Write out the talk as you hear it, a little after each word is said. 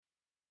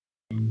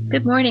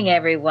Good morning,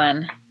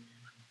 everyone.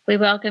 We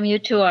welcome you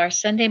to our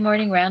Sunday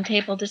morning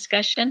roundtable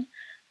discussion.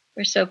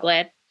 We're so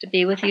glad to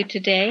be with you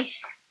today.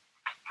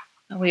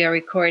 We are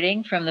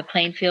recording from the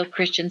Plainfield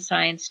Christian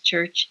Science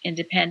Church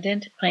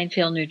Independent,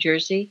 Plainfield, New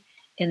Jersey,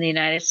 in the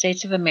United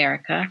States of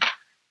America.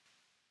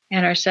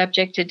 And our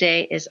subject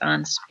today is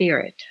on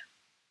spirit.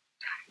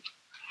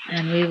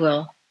 And we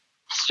will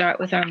start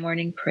with our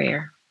morning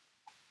prayer.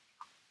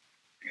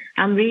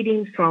 I'm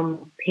reading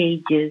from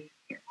pages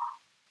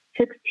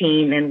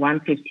 16 and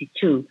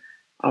 152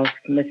 of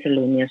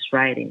miscellaneous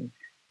writings.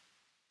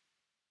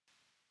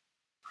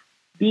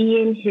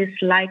 Being his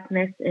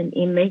likeness and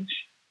image,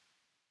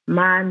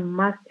 man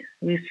must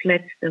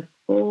reflect the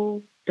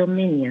full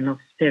dominion of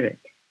spirit,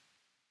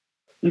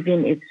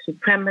 even its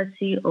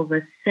supremacy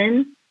over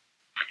sin,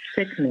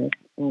 sickness,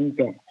 and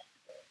death.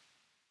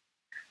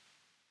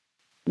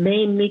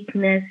 May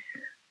meekness,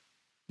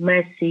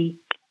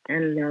 mercy,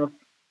 and love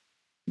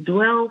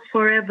dwell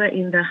forever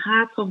in the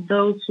hearts of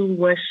those who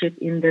worship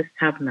in this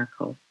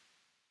tabernacle.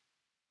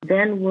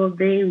 Then will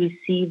they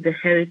receive the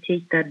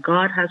heritage that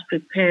God has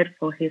prepared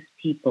for his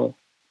people,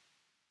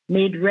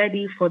 made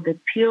ready for the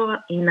pure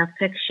in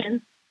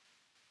affection,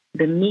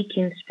 the meek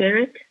in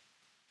spirit,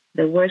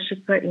 the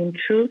worshiper in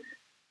truth,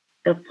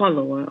 the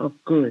follower of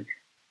good.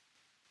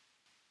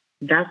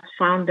 Thus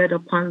founded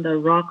upon the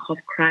rock of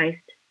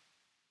Christ,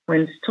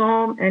 when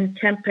storm and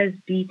tempest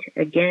beat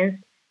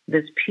against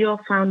this pure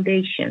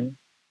foundation,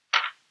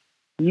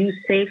 you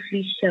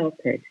safely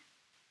sheltered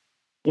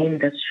in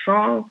the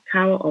strong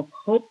tower of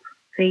hope,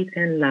 faith,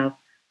 and love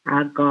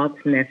are God's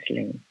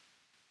nestling.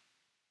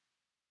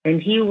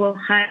 And he will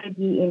hide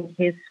you in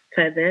his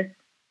feathers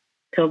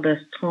till the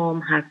storm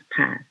has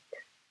passed.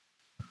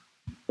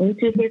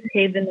 Into his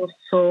haven of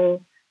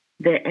soul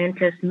there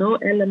enters no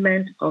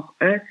element of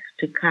earth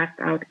to cast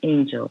out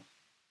angels,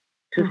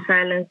 to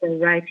silence the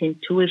right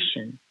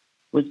intuition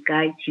which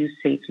guides you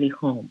safely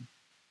home.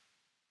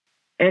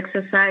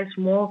 Exercise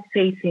more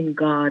faith in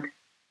God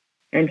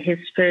and his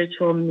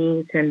spiritual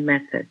means and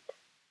methods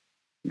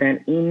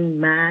than in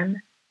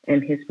man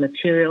and his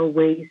material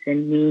ways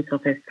and means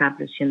of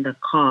establishing the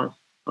cause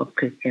of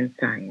Christian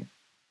Science.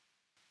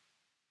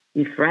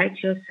 If right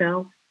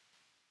yourself,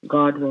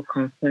 God will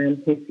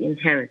confirm his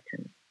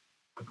inheritance.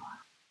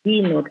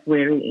 Be not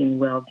weary in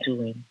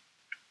well-doing.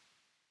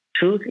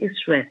 Truth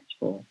is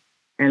restful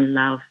and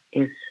love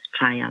is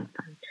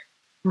triumphant.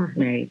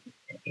 Mary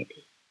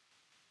Eddie.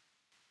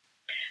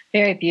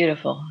 Very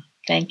beautiful.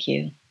 Thank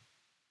you.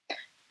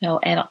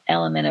 No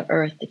element of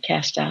earth to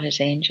cast out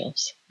his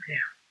angels.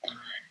 Yeah.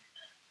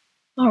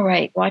 All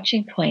right,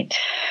 watching point.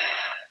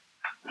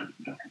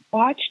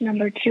 Watch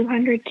number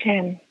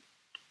 210.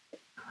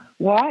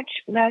 Watch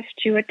lest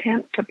you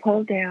attempt to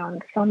pull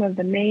down some of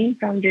the main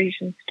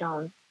foundation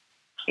stones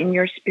in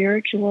your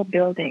spiritual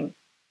building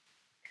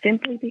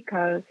simply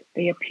because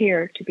they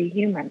appear to be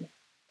human.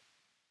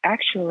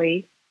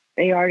 Actually,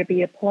 they are to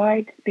be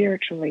applied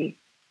spiritually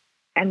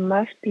and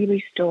must be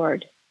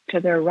restored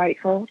to their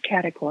rightful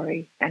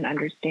category and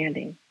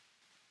understanding.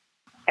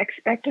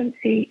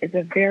 Expectancy is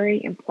a very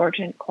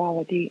important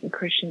quality in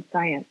Christian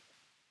Science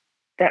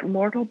that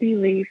mortal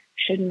belief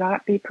should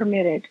not be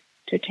permitted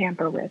to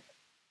tamper with.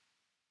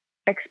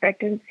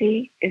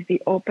 Expectancy is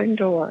the open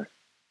door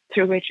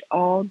through which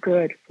all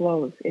good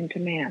flows into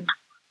man.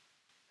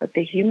 But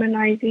the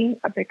humanizing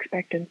of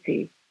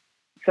expectancy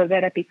so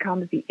that it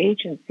becomes the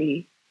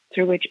agency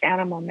through which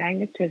animal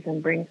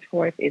magnetism brings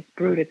forth its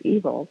brood of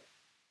evils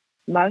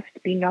must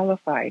be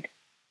nullified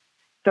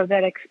so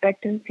that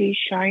expectancy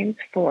shines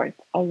forth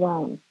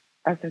alone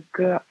as a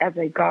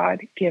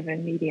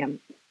God-given medium.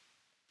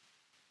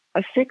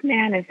 A sick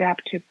man is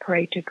apt to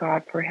pray to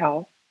God for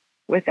health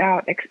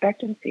without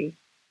expectancy,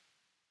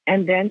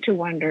 and then to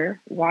wonder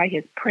why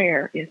his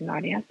prayer is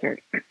not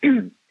answered.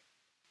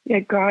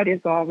 Yet God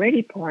is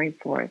already pouring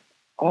forth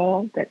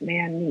all that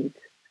man needs,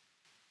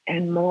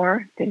 and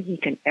more than he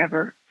can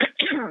ever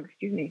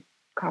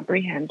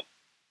comprehend.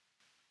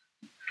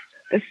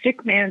 The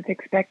sick man's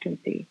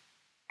expectancy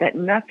that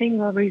nothing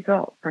will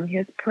result from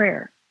his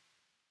prayer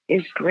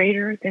is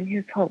greater than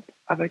his hope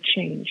of a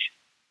change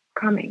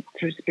coming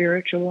through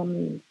spiritual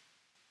means.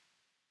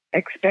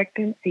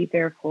 Expectancy,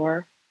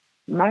 therefore,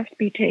 must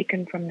be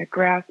taken from the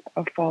grasp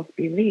of false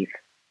belief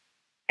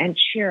and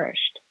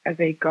cherished as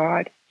a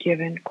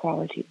God-given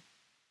quality.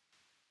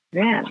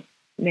 Then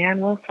man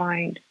will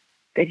find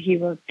that he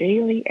will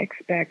daily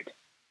expect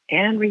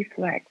and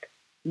reflect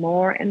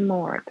more and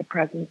more the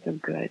presence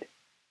of good.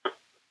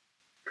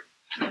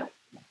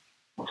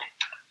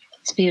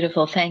 It's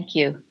beautiful. Thank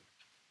you.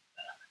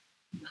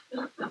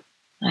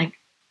 I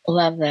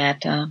love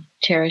that.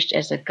 Cherished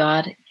as a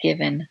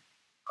God-given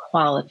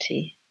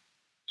quality.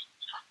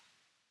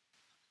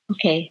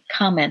 Okay,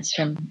 comments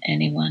from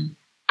anyone?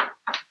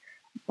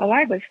 Well,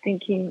 I was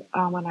thinking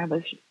when I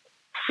was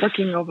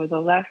looking over the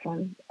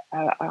lesson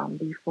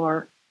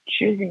before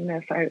choosing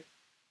this,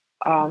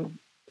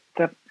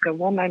 the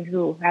woman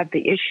who had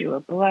the issue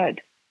of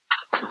blood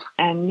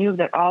and knew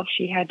that all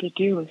she had to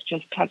do was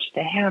just touch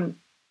the hem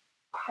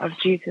of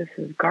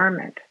Jesus's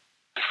garment,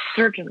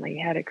 certainly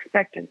had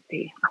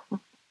expectancy.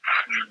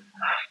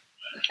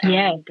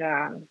 Yeah.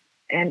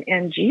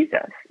 And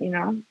Jesus,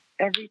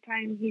 every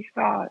time he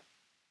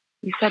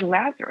said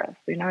Lazarus,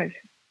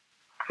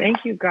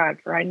 thank you, God,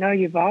 for I know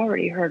you've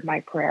already heard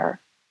my prayer.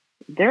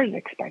 There's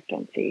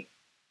expectancy.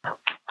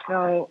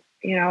 So,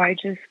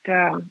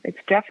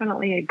 it's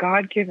definitely a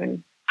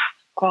God-given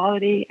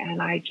quality,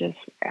 and I just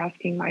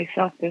asking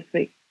myself this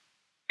week,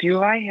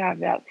 do I have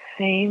that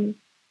same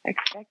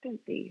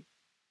expectancy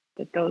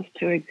that those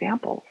two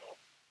examples,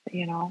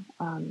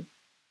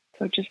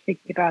 so just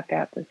thinking about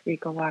that this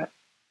week a lot.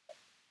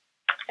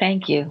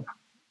 Thank you.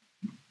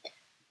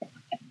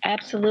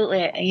 Absolutely.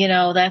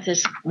 That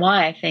is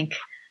why I think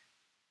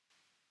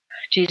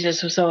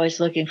Jesus was always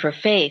looking for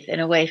faith. In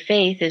a way,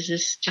 faith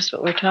is just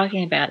what we're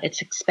talking about.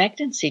 It's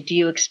expectancy. Do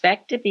you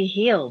expect to be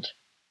healed?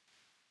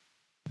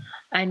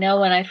 I know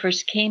when I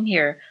first came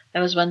here,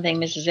 that was one thing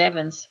Mrs.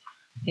 Evans,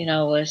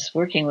 was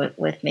working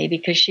with me,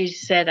 because she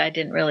said I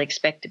didn't really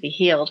expect to be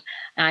healed.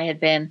 I had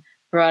been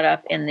brought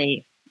up in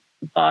the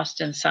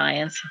Boston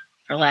science,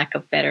 for lack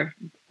of a better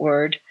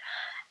word,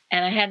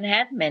 and I hadn't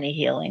had many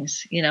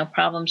healings.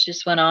 Problems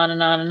just went on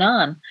and on and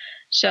on.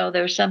 So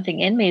there was something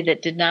in me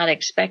that did not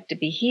expect to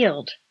be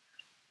healed.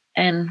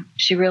 And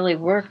she really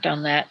worked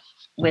on that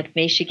with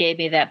me. She gave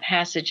me that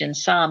passage in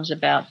Psalms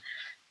about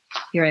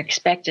your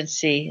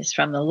expectancy is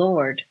from the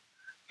Lord,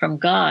 from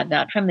God,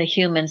 not from the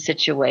human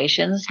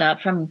situations,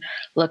 not from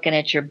looking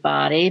at your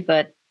body,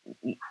 but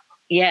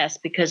yes,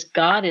 because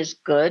God is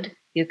good,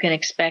 you can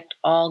expect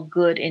all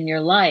good in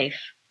your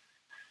life.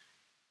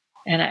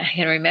 And I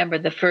can remember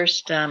the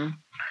first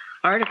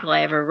article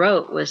I ever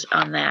wrote was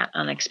on that,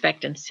 on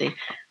expectancy.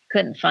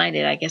 Couldn't find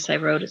it. I guess I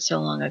wrote it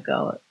so long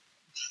ago it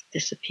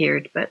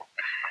disappeared. But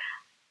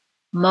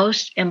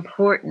most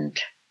important,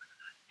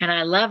 and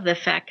I love the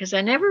fact, because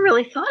I never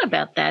really thought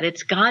about that,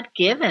 it's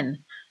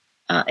God-given.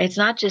 It's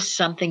not just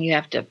something you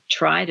have to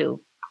try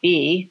to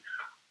be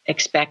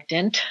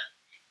expectant,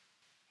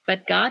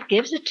 but God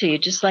gives it to you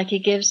just like he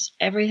gives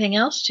everything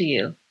else to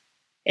you.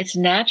 It's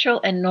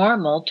natural and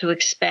normal to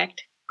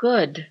expect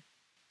good.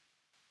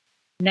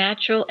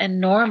 Natural and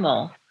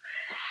normal.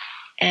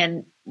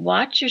 And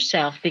watch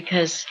yourself,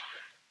 because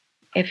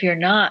if you're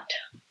not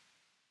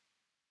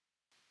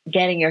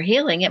getting your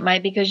healing, it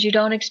might be because you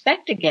don't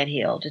expect to get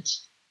healed.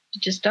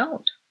 You just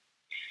don't.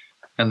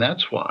 And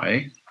that's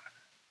why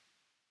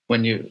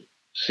when you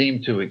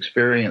seem to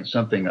experience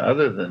something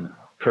other than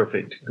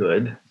perfect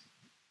good,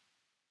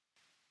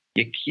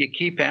 you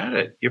keep at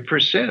it. You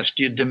persist.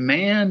 You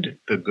demand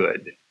the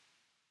good.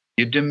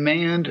 You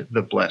demand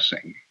the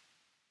blessing.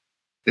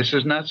 This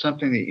is not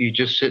something that you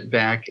just sit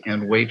back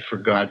and wait for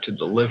God to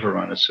deliver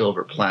on a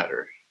silver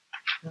platter.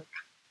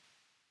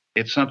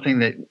 It's something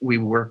that we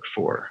work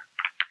for.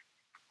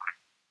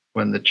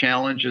 When the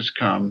challenges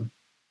come,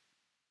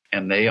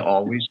 and they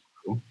always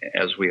do,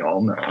 as we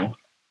all know,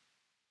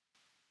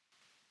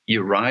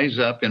 you rise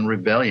up in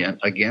rebellion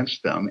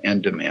against them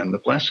and demand the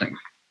blessing.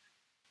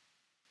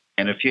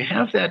 And if you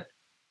have that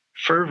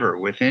fervor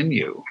within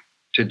you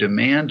to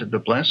demand the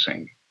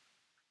blessing,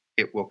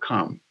 it will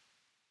come.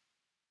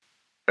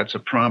 That's a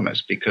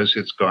promise, because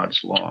it's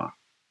God's law.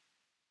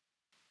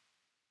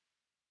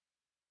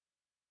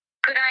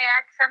 Could I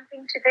add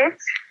something to this?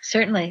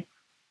 Certainly.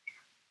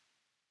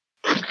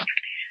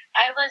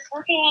 I was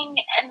looking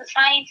in the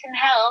Science and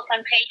Health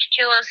on page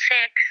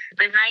 206,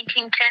 the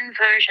 1910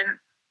 version.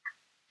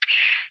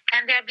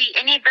 Can there be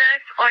any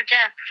birth or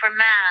death for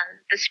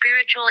man, the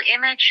spiritual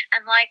image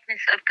and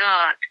likeness of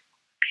God?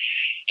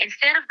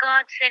 Instead of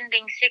God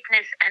sending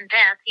sickness and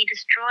death, he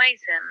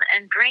destroys him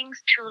and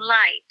brings to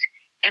light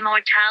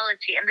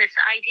immortality. And this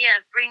idea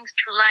of brings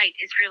to light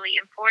is really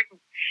important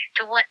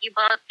to what you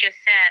both just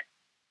said.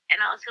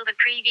 And also the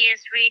previous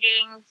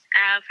readings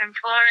from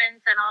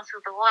Florence, and also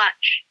the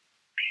Watch.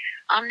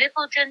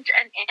 Omnipotent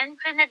and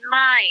infinite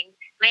mind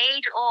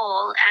made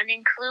all and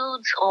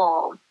includes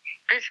all.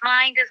 This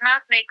mind does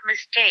not make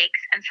mistakes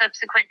and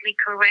subsequently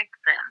correct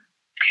them.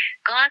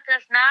 God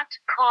does not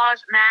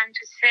cause man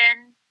to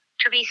sin,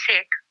 to be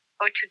sick,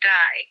 or to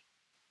die.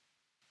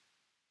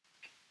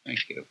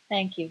 Thank you.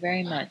 Thank you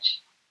very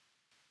much.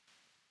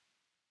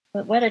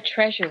 But what a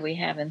treasure we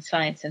have in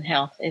Science and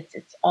Health.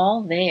 It's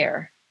all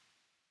there.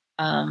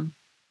 When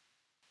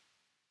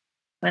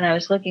I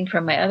was looking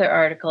for my other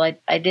article,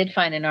 I did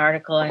find an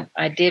article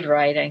I did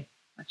write. I'm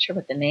not sure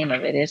what the name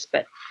of it is,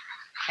 but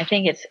I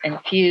think it's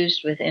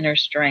Infused with Inner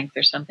Strength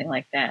or something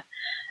like that,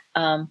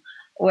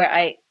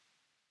 where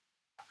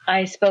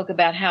I spoke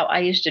about how I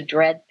used to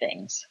dread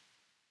things.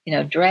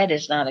 Dread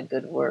is not a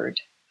good word.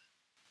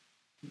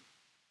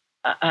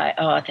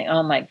 I think,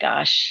 oh my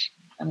gosh,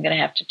 I'm going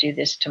to have to do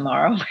this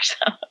tomorrow or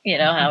something,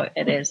 how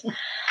it is.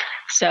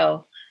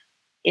 So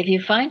if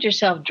you find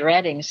yourself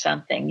dreading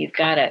something, you've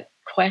got to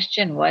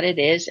question what it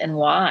is and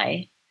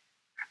why.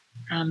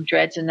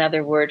 Dread's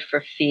another word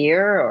for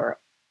fear, or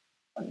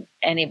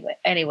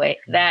anyway,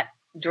 that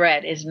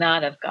dread is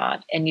not of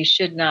God, and you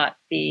should not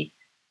be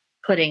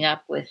putting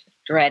up with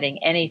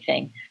dreading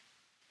anything.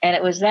 And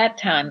it was that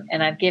time,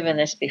 and I've given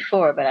this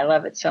before, but I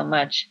love it so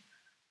much.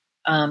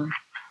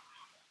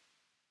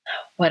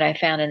 what I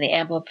found in the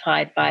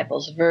Amplified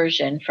Bible's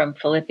version from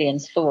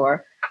Philippians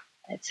 4.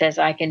 It says,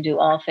 I can do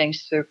all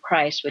things through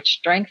Christ, which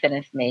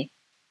strengtheneth me.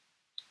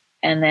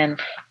 And then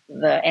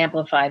the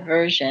Amplified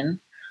version,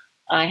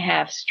 I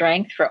have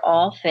strength for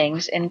all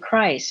things in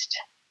Christ,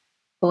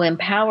 who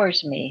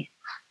empowers me.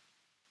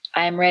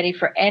 I am ready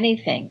for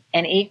anything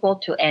and equal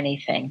to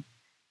anything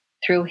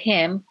through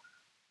him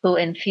who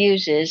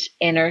infuses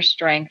inner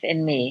strength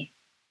in me.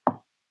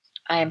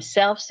 I am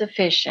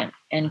self-sufficient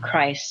in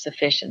Christ's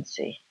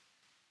sufficiency.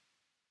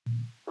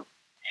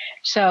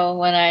 So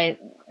when I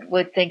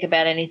would think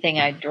about anything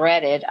I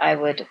dreaded, I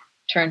would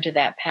turn to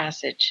that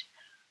passage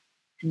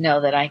and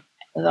know that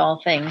with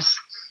all things,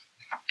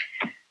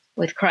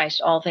 with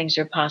Christ, all things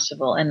are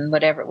possible. And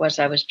whatever it was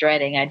I was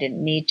dreading, I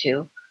didn't need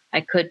to.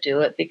 I could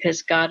do it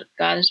because God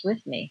is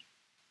with me.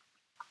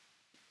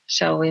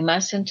 So we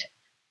mustn't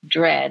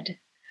dread.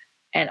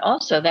 And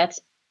also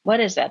what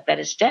is that? That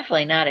is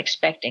definitely not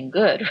expecting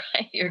good,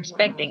 right? You're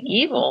expecting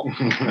evil.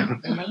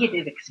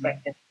 Negative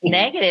expectancy.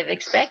 Negative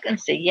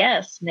expectancy,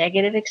 yes.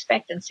 Negative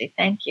expectancy.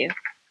 Thank you.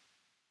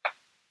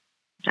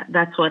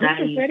 That's what I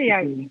used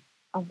to do.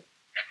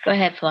 Go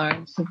ahead,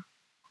 Florence.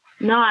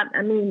 No,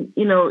 I mean,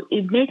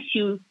 it makes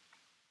you,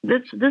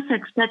 this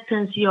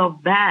expectancy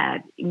of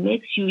bad, it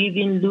makes you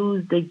even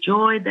lose the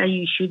joy that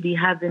you should be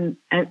having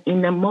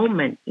in the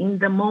moment.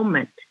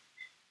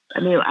 I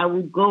mean,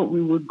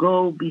 we would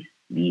go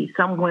be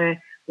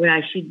somewhere where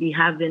I should be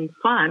having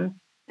fun,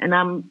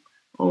 and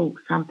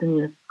something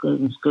is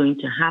going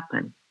to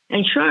happen.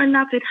 And sure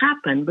enough, it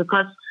happened,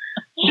 because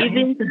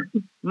even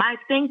my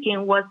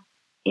thinking was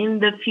in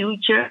the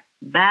future,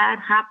 bad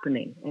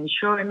happening. And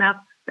sure enough,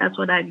 that's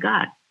what I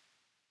got.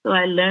 So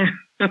I learned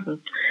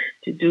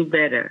to do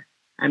better.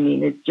 I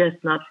mean, it's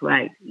just not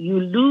right. You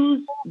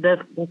lose the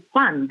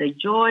fun, the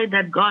joy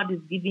that God is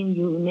giving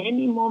you in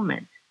any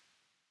moment,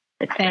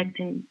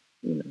 expecting,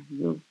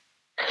 you.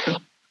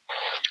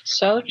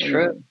 So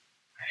true.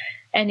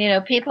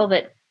 And, people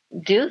that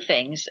do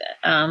things,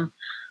 the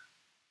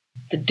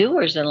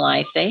doers in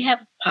life, they have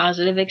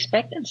positive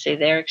expectancy.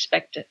 Their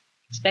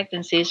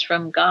expectancies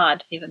from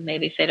God, even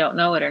maybe if they don't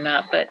know it or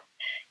not. But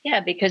yeah,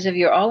 because if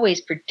you're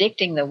always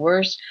predicting the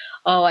worst,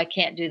 I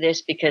can't do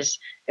this because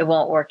it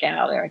won't work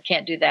out, or I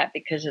can't do that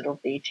because it'll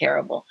be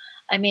terrible.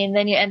 I mean,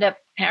 then you end up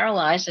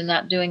paralyzed and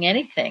not doing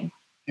anything.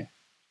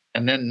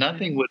 And then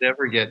nothing would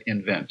ever get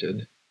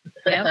invented.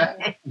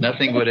 Yep.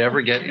 Nothing would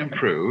ever get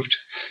improved.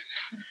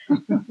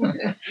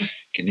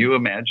 Can you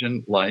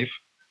imagine life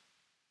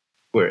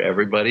where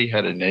everybody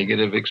had a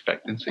negative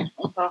expectancy?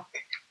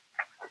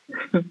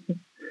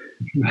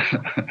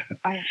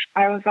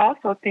 I was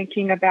also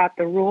thinking about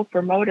the rule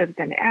for motives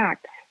and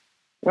acts,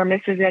 where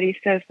Mrs. Eddy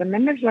says the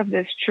members of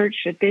this church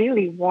should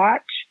daily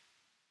watch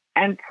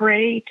and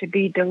pray to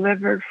be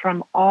delivered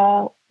from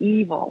all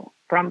evil,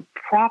 from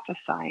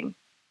prophesying,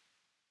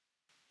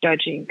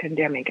 judging,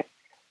 condemning.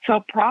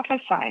 So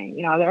prophesying,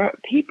 there are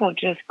people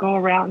just go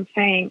around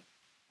saying,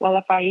 well,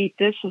 if I eat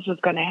this is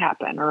going to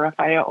happen, or if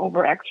I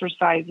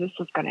over-exercise, this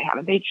is going to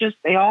happen.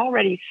 They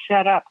already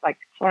set up, like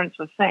Florence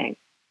was saying,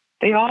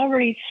 they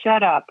already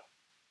set up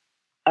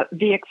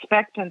the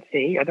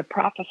expectancy, or the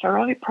prophets are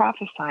already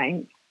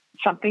prophesying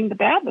something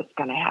bad that's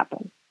going to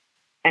happen.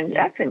 And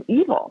that's an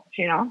evil,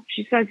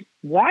 She says,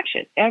 watch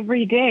it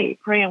every day,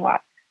 pray and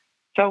watch.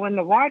 So when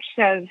the watch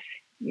says,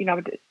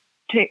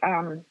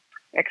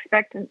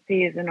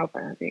 expectancy is an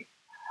open.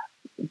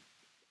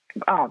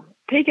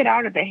 Take it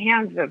out of the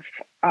hands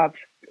of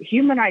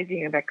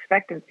humanizing of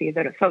expectancy,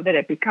 so that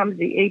it becomes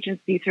the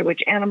agency through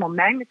which animal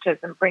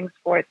magnetism brings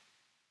forth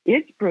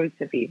its broods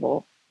of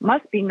evil,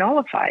 must be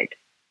nullified,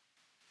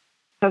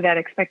 so that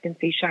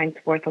expectancy shines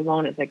forth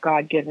alone as a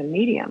God-given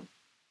medium.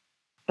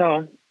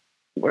 So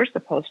we're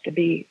supposed to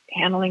be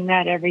handling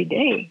that every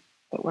day,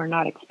 but we're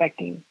not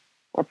expecting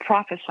or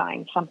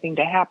prophesying something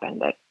to happen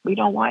that we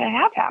don't want to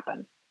have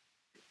happen.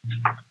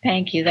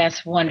 Thank you.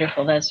 That's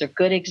wonderful. Those are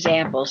good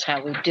examples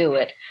how we do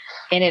it,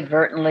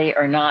 inadvertently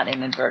or not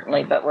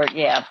inadvertently. But we're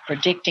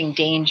predicting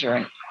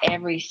danger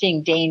and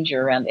seeing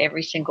danger around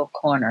every single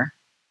corner.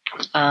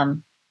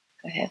 Go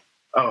ahead.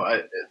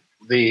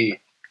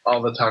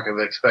 All the talk of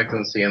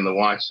expectancy in the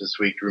watch this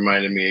week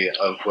reminded me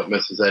of what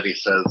Mrs. Eddy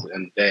says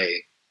in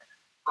Day.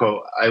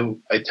 Quote,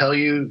 I tell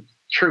you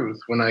truth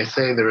when I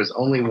say there is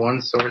only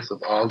one source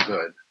of all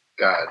good,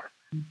 God.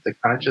 The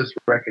conscious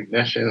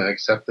recognition and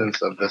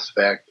acceptance of this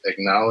fact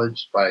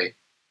acknowledged by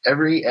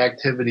every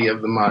activity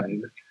of the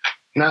mind,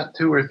 not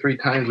 2 or 3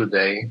 times a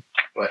day,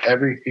 but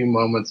every few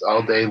moments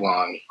all day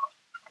long,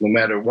 no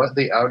matter what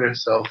the outer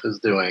self is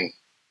doing,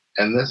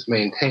 and this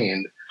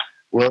maintained,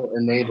 will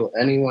enable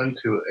anyone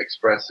to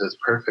express his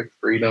perfect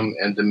freedom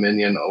and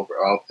dominion over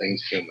all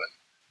things human.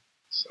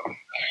 So,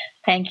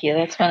 thank you.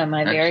 That's one of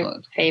my very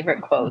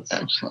favorite quotes.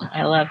 Excellent.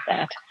 I love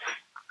that.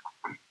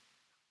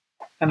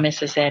 From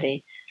Mrs.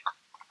 Eddy.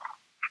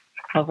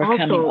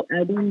 Overcoming. Also,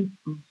 I don't.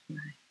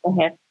 Go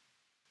ahead.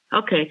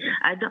 Okay,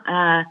 I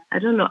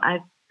don't know.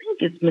 I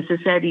think it's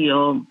Mrs. Eddy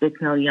or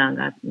Bicknell Young.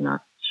 I'm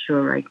not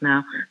sure right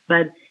now,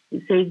 but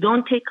It says,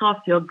 don't take off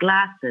your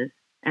glasses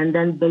and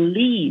then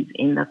believe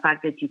in the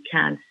fact that you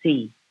can't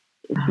see.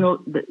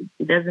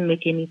 It doesn't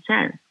make any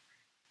sense.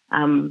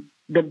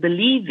 The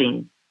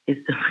believing is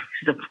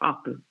the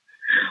problem.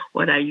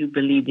 What are you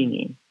believing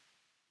in?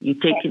 You're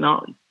taking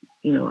all,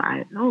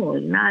 I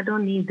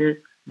don't need this,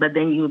 but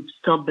then you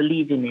stop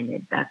believing in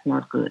it. That's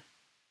not good.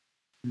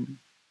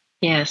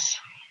 Yes.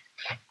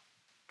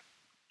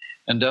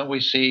 And don't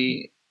we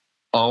see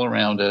all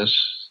around us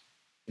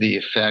the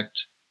effect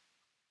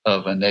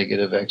of a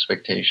negative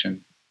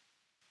expectation?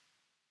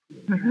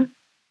 Mm-hmm.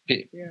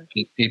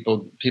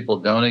 People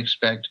don't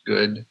expect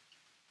good,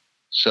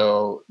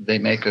 so they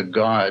make a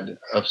god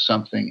of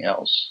something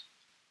else.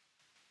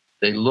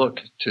 They look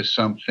to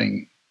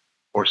something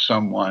or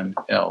someone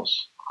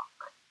else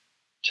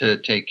to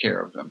take care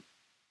of them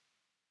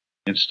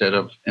instead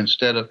of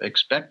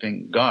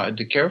expecting God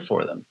to care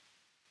for them.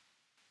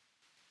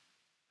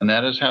 And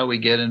that is how we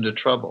get into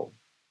trouble.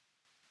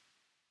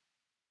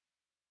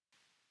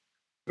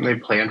 And they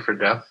plan for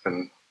death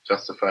and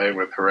justify it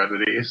with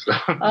heredity. So.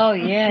 Oh,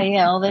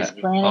 yeah. All this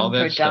planning all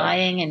that for stuff.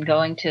 Dying and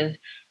going to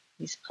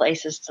these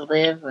places to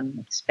live and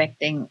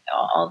expecting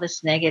all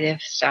this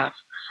negative stuff.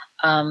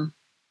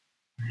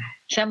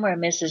 Somewhere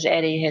Mrs.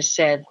 Eddy has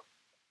said,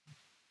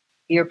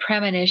 your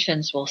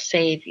premonitions will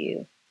save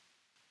you.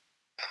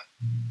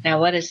 Now,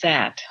 what is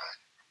that?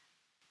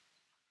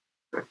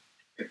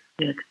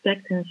 The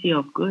expectancy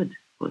of good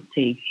will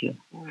save you.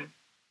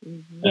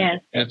 Mm-hmm.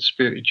 Yes. That's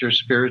your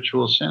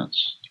spiritual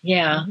sense.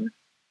 Yeah,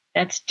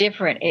 that's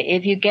different.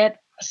 If you get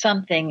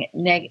something,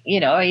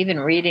 or even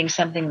reading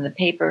something in the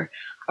paper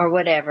or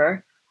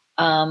whatever,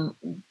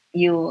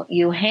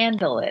 you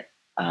handle it.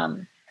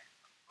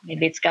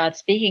 Maybe it's God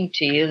speaking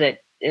to you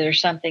that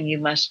there's something you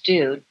must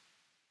do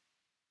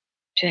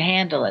to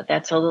handle it.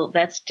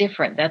 That's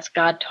different. That's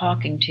God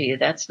talking to you.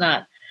 That's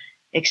not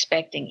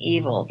expecting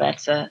evil.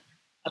 That's a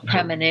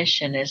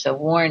premonition, is a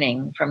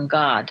warning from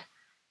God,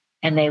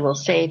 and they will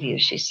save you,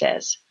 she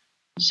says.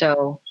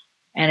 So,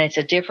 and it's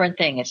a different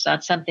thing. It's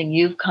not something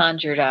you've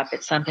conjured up.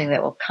 It's something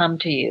that will come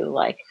to you,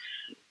 like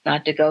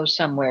not to go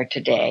somewhere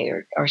today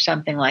or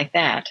something like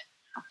that.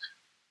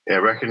 Yeah,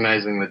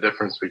 recognizing the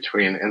difference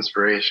between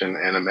inspiration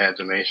and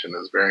imagination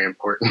is very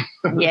important.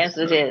 Yes,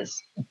 it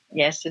is.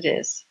 Yes, it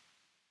is.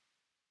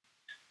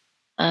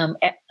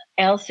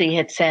 Elsie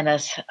had sent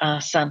us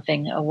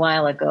something a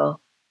while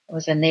ago. It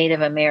was a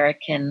Native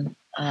American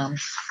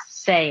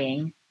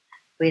saying.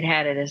 We'd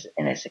had it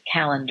as a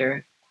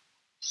calendar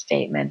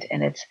statement,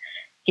 and it's,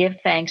 give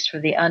thanks for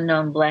the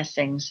unknown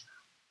blessings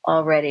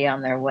already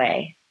on their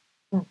way.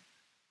 Mm-hmm.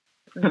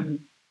 And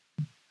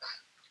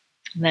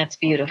that's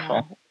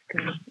beautiful.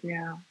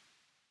 Yeah.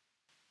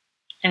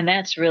 And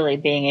that's really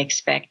being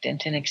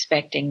expectant and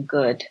expecting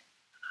good.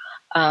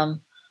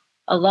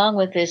 Along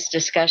with this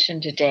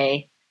discussion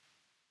today,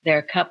 there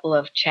are a couple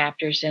of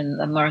chapters in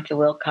the Martha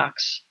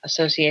Wilcox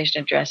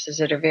Association addresses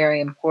that are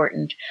very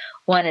important.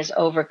 One is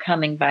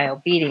overcoming by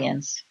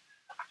obedience.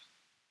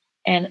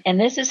 And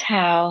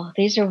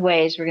these are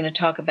ways we're going to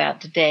talk about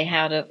today,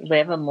 how to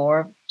live a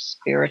more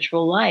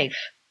spiritual life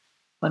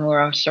when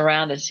we're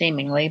surrounded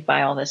seemingly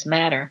by all this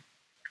matter.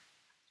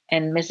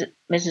 And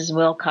Mrs.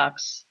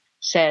 Wilcox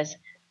says,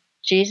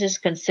 Jesus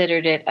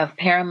considered it of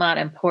paramount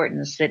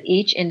importance that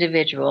each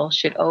individual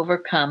should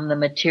overcome the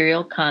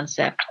material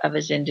concept of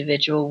his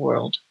individual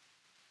world.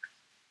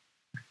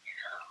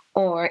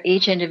 Or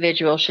each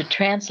individual should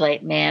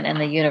translate man and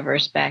the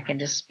universe back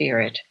into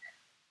spirit.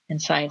 In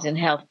Science and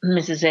Health,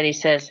 Mrs. Eddy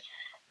says,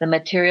 the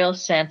material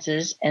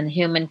senses and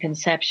human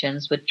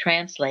conceptions would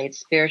translate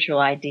spiritual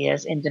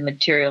ideas into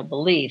material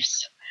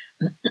beliefs.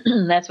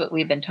 That's what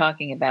we've been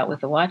talking about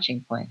with the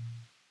watching point.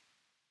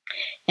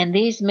 And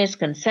these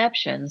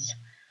misconceptions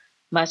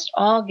must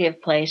all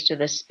give place to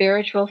the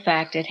spiritual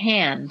fact at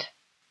hand.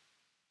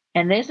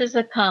 And this is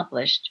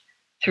accomplished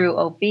through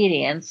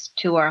obedience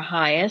to our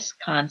highest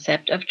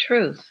concept of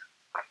truth.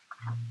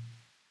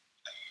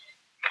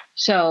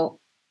 So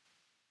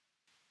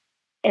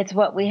it's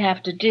what we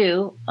have to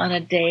do on a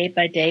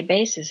day-by-day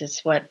basis.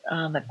 It's what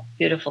the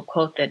beautiful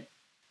quote that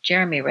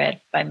Jeremy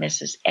read by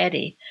Mrs.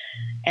 Eddy.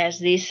 As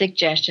these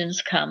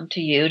suggestions come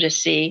to you to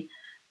see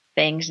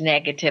things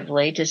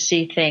negatively, to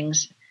see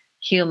things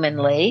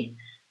humanly,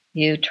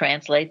 you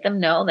translate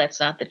them. No, that's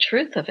not the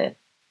truth of it.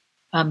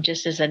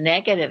 Just as a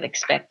negative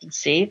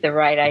expectancy, the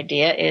right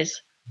idea is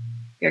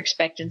your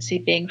expectancy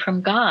being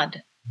from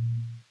God.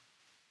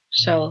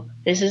 So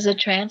this is a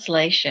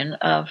translation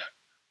of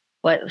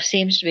what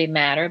seems to be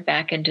matter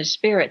back into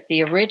spirit,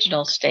 the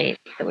original state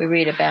that we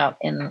read about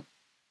in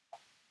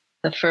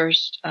the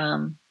first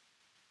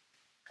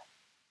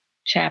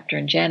chapter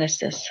in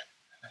Genesis.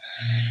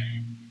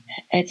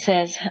 It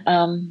says,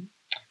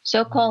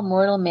 so-called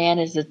mortal man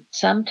is the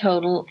sum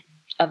total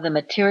of the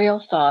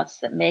material thoughts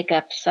that make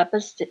up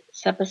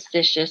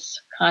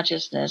supposititious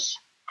consciousness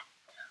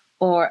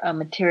or a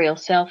material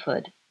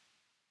selfhood.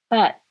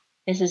 But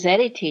Mrs.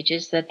 Eddy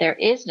teaches that there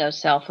is no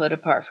selfhood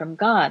apart from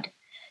God,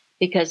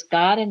 because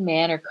God and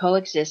man are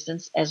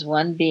coexistence as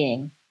one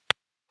being.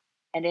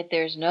 And if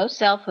there's no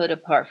selfhood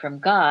apart from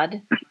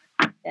God,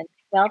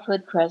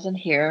 selfhood present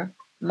here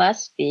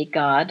must be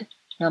God,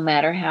 no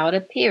matter how it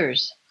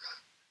appears.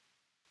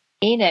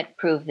 Enoch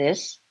proved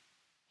this.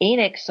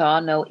 Enoch saw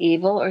no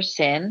evil or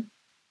sin.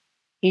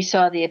 He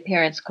saw the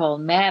appearance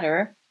called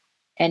matter,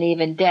 and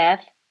even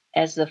death,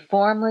 as the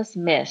formless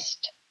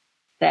mist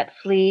that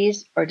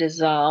flees or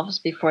dissolves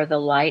before the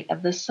light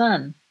of the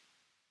sun.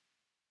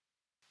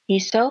 He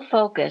so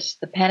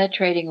focused the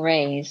penetrating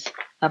rays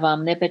of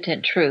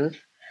omnipotent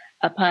truth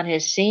upon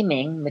his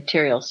seeming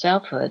material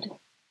selfhood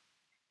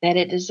that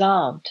it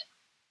dissolved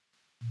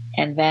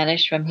and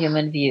vanished from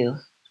human view.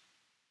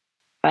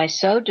 By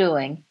so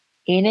doing,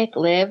 Enoch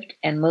lived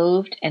and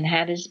moved and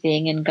had his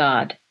being in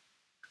God,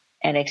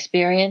 and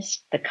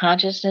experienced the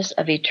consciousness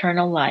of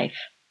eternal life.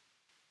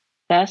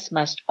 Thus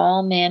must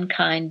all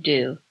mankind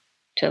do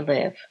to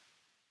live.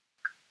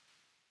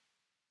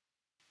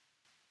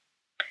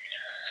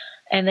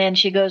 And then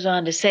she goes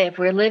on to say, if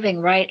we're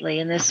living rightly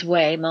in this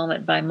way,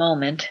 moment by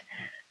moment,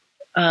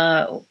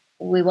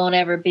 we won't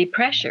ever be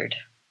pressured.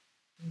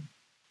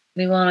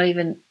 We won't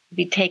even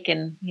be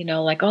taken,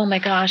 like, oh my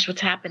gosh,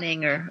 what's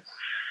happening? Or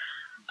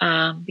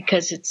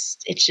because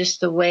it's just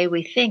the way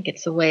we think.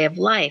 It's the way of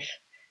life.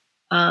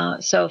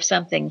 So if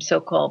something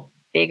so-called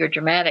big or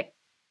dramatic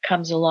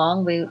comes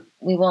along, we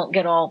won't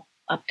get all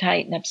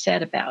uptight and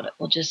upset about it.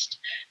 We'll just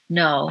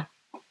know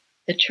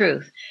the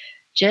truth.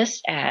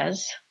 Just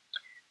as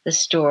the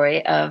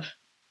story of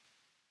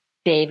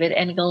David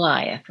and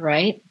Goliath,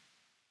 right?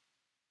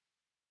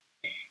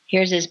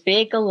 Here's this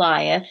big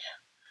Goliath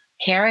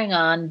carrying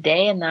on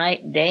day and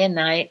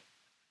night,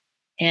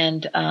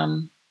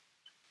 and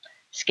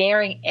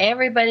scaring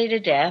everybody to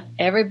death,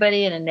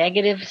 everybody in a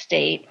negative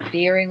state,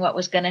 fearing what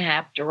was going to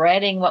happen,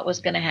 dreading what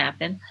was going to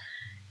happen.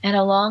 And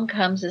along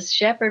comes this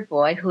shepherd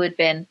boy who had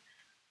been,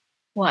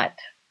 what?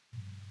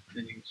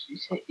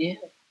 Yeah.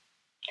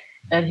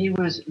 And he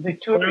was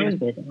victorious.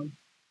 He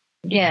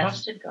Yes.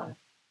 trusted God.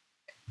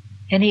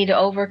 And he'd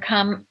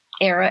overcome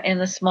error in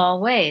the small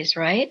ways,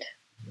 right?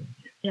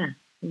 Yeah,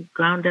 he's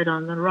grounded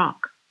on the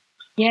rock.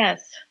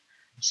 Yes.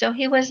 So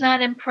he was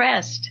not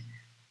impressed.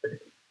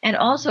 And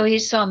also he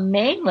saw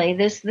mainly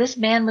this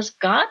man was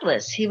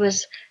godless. He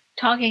was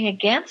talking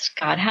against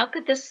God. How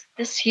could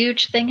this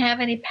huge thing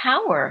have any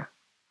power?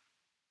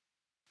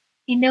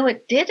 He knew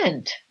it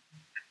didn't.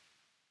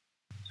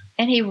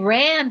 And he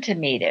ran to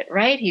meet it,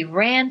 right? He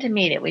ran to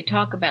meet it. We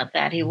talk about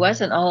that. He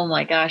wasn't, oh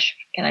my gosh,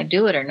 can I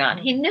do it or not?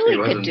 He knew he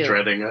could do it. He wasn't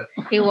dreading it.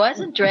 He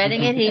wasn't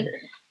dreading it.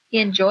 He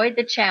enjoyed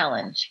the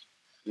challenge.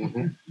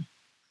 Mm-hmm.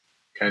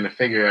 Kind of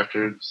figure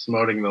after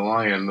smoting the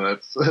lion,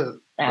 that's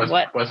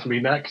must be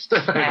next.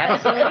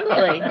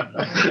 Absolutely.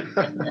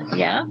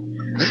 Yeah.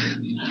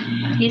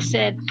 He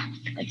said,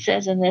 it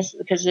says in this,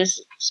 because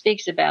this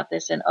speaks about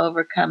this in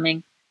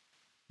overcoming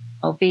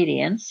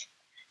obedience.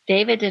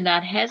 David did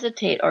not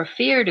hesitate or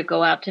fear to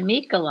go out to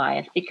meet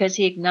Goliath because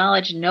he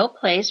acknowledged no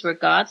place where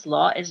God's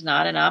law is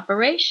not in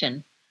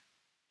operation.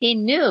 He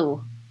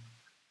knew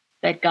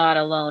that God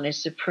alone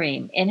is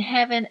supreme in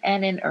heaven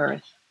and in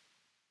earth.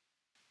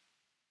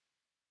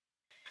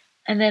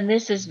 And then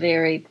this is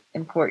very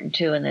important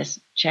too in this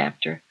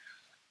chapter.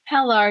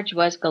 How large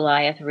was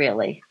Goliath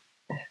really?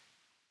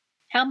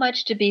 How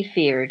much to be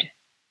feared?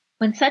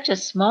 When such a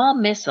small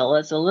missile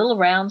as a little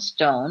round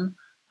stone,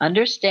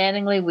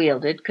 understandingly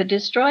wielded, could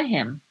destroy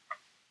him.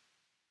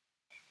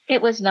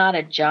 It was not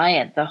a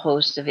giant the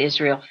hosts of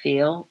Israel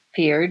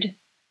feared,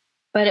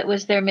 but it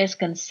was their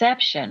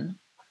misconception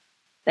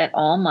that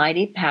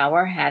almighty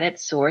power had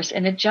its source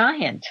in a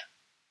giant.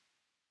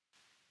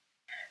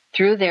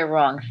 Through their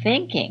wrong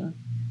thinking,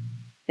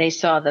 they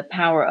saw the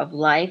power of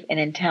life and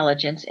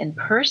intelligence in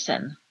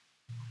person.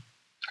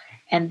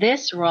 And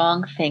this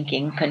wrong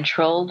thinking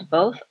controlled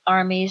both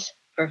armies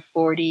for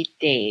 40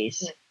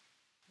 days.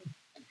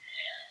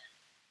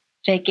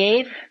 They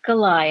gave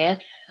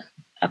Goliath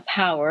a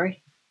power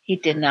he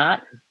did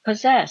not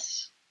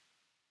possess.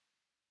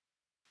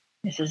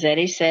 Mrs.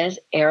 Eddy says,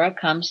 error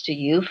comes to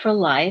you for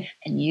life,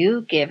 and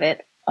you give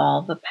it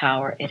all the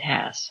power it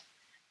has.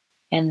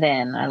 And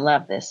then, I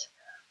love this,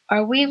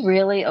 are we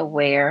really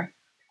aware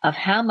of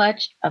how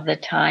much of the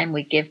time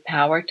we give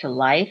power to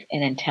life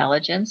and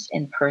intelligence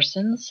in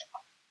persons,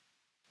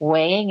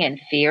 weighing and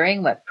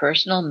fearing what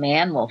personal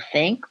man will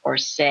think or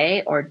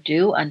say or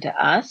do unto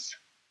us?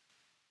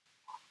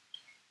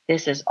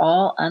 This is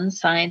all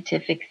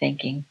unscientific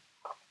thinking,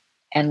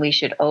 and we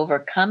should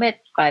overcome it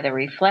by the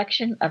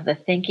reflection of the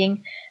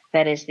thinking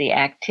that is the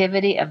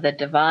activity of the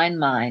divine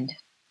mind.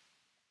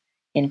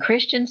 In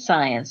Christian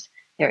Science,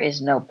 there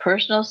is no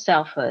personal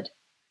selfhood.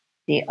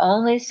 The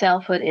only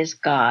selfhood is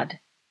God,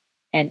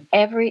 and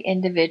every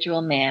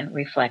individual man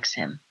reflects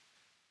him.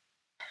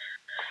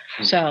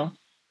 So,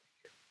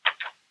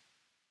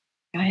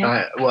 go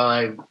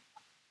ahead.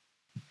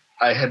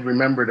 I had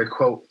remembered a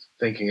quote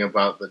thinking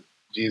about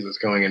Jesus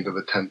going into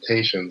the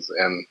temptations,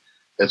 and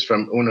it's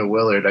from Una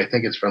Willard. I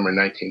think it's from her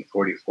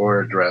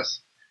 1944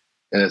 address.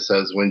 And it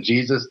says, when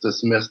Jesus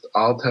dismissed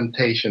all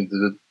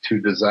temptation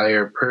to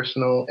desire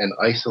personal and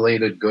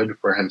isolated good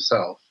for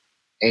himself,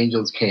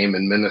 angels came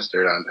and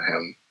ministered unto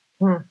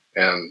him.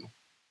 And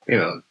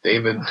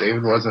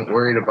David wasn't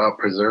worried about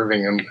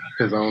preserving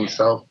his own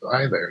self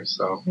either.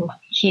 So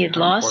he had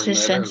lost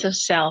his sense of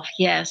self.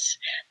 Yes,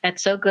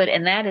 that's so good.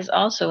 And that is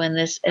also in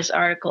this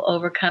article,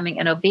 Overcoming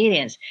and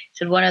Obedience. He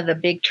said one of the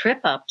big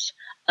trip ups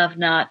of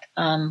not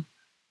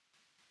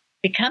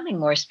becoming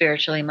more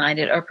spiritually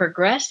minded or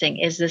progressing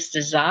is this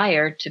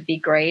desire to be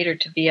great or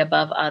to be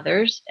above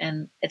others.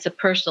 And it's a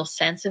personal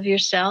sense of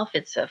yourself.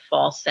 It's a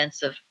false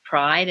sense of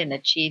pride and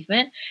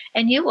achievement,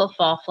 and you will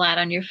fall flat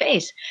on your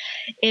face.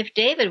 If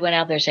David went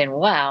out there saying,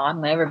 wow,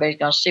 everybody's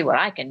going to see what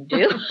I can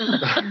do.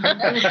 I'm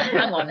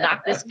going to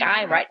knock this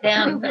guy right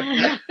down.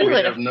 We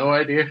would have no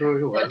idea who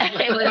he was.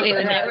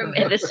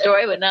 The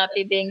story would not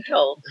be being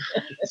told.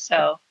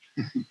 So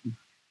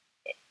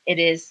it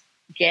is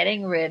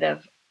getting rid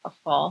of a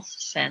false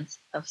sense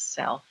of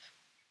self.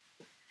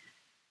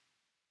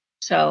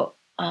 So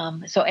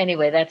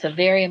anyway, that's a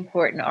very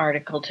important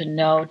article to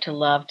know, to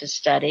love, to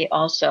study.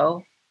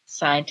 Also,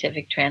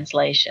 scientific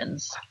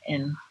translations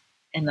in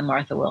the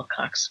Martha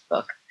Wilcox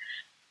book.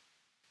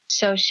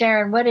 So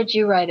Sharon, what did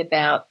you write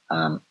about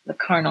the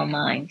carnal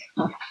mind?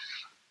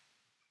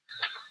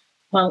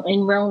 Well,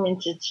 in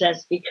Romans it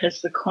says,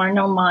 because the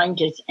carnal mind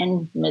is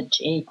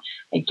enmity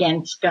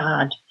against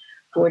God,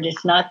 for it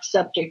is not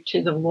subject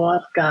to the law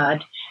of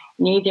God,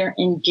 neither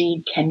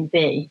indeed can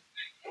be.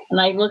 And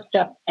I looked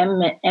up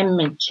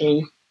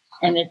enmity,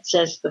 and it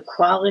says the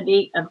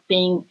quality of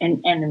being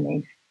an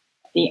enemy,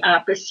 the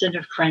opposite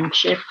of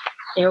friendship,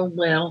 ill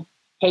will,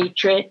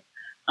 hatred,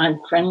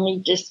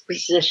 unfriendly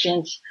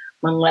dispositions,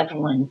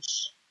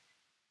 malevolence.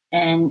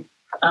 And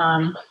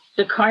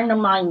the carnal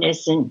mind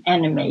is an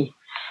enemy.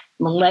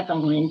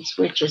 Malevolence,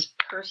 which is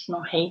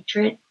personal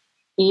hatred,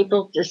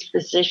 evil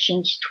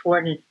dispositions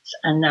towards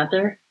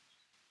another,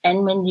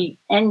 enmity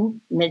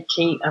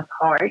of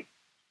heart,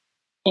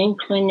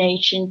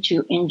 inclination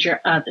to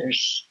injure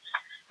others.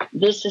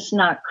 This is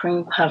not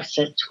cream puffs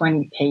at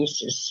 20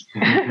 paces.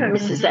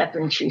 Mrs.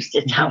 Evans used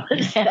to tell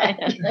us that.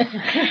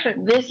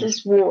 This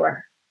is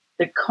war.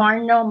 The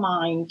carnal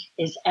mind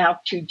is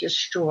out to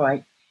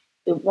destroy.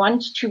 It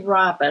wants to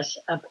rob us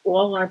of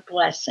all our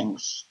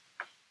blessings.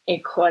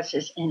 It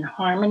causes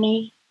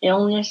inharmony,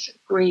 illness,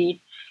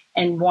 greed,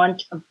 and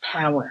want of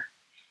power.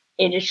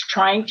 It is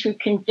trying to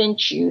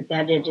convince you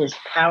that it is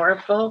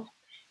powerful,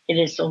 it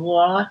is a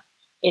law,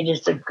 it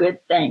is a good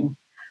thing,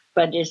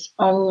 but it's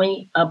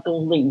only a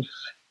belief.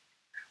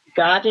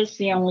 God is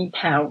the only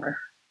power.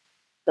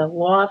 The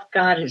law of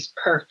God is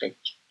perfect.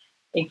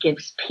 It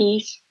gives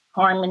peace,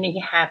 harmony,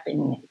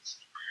 happiness.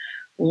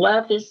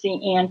 Love is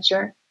the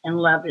answer, and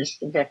love is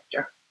the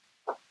victor.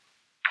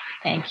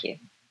 Thank you.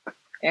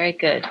 Very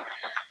good.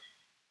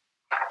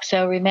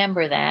 So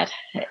remember that.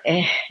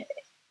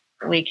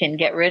 We can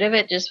get rid of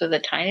it just with a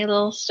tiny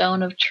little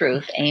stone of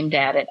truth aimed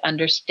at it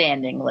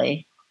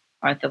understandingly.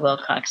 Martha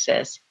Wilcox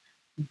says,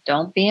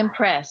 don't be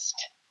impressed.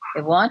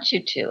 It wants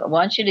you to. It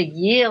wants you to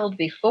yield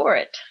before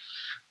it.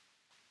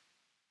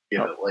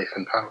 Give it life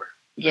and power.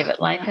 Give it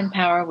life and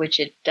power, which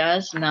it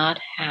does not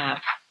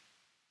have.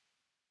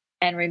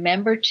 And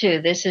remember,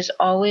 too, this is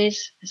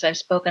always, as I've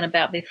spoken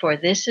about before,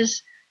 this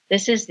is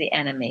the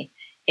enemy.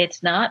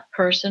 It's not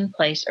person,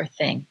 place, or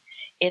thing.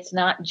 It's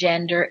not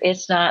gender.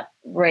 It's not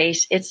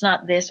race. It's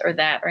not this or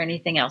that or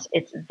anything else.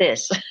 It's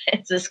this.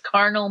 It's this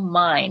carnal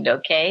mind,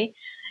 okay?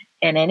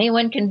 And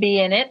anyone can be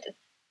in it.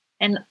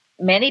 And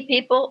many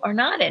people are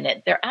not in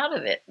it. They're out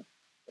of it.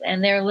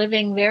 And they're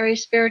living very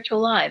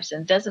spiritual lives.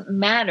 And it doesn't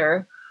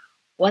matter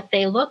what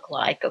they look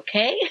like,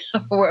 okay?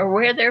 or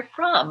where they're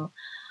from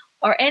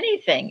or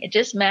anything. It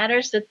just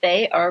matters that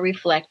they are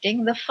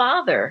reflecting the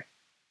Father.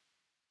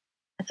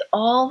 That's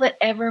all that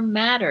ever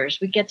matters.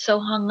 We get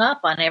so hung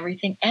up on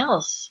everything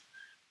else.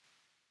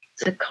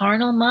 It's a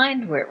carnal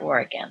mind we're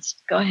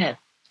against. Go ahead.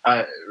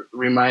 It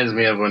reminds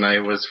me of when I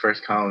was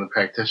first calling the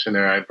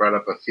practitioner. I brought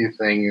up a few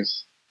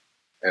things,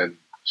 and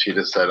she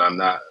just said, I'm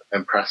not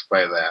impressed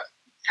by that.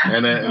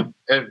 And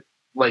it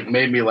like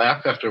made me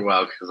laugh after a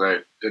while because I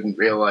didn't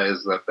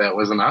realize that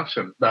was an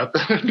option, not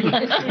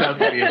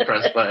to be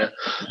impressed by it.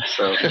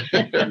 So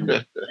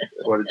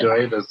what a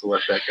joy it is to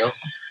let that go.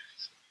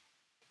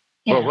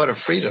 Yeah. Well, what a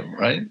freedom,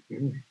 right?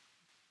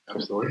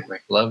 Absolutely.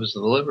 Love is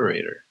the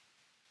liberator.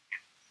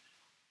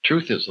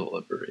 Truth is the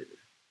liberator.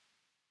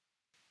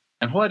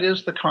 And what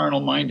is the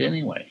carnal mind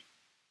anyway?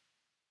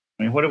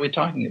 I mean, what are we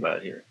talking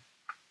about here?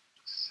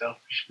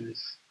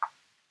 Selfishness.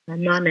 A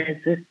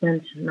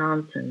non-existent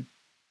nonsense.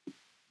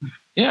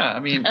 Yeah, I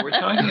mean, we're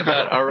talking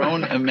about our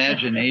own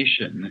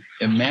imagination,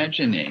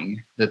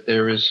 imagining that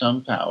there is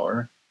some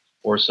power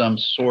or some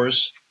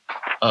source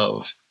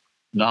of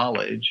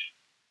knowledge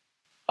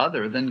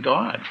other than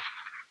God.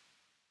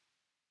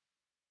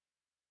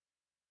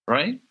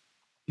 Right?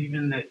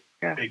 Even that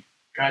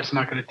God's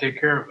not going to take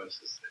care of us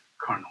is the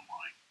carnal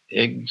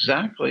mind.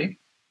 Exactly.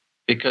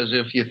 Because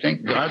if you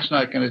think God's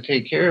not going to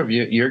take care of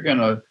you, you're going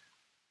to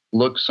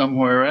look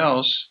somewhere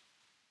else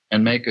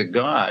and make a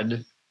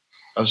God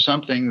of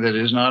something that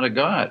is not a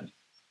God.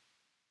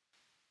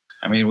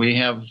 I mean, we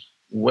have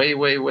way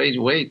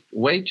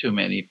too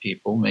many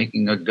people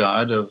making a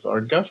God of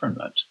our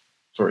government.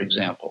 for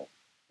example.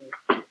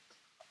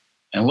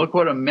 And look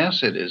what a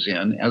mess it is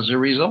in as a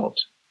result.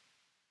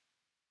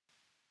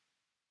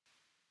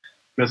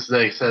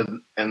 Mrs. A said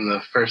in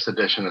the first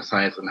edition of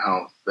Science and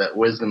Health that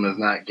wisdom is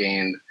not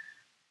gained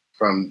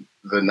from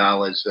the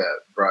knowledge that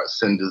brought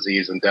sin,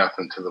 disease, and death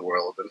into the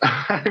world. And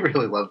I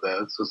really love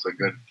that. It's just a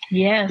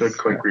good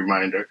quick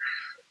reminder.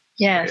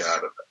 Yes. Stay out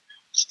of it.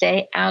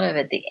 Stay out of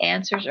it. The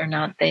answers are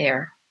not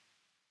there.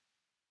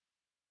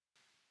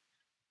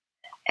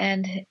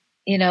 And,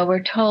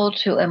 we're told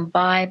to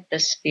imbibe the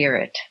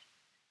Spirit.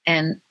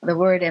 And the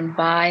word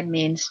imbibe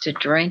means to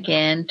drink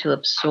in, to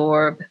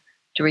absorb,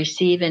 to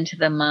receive into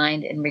the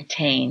mind and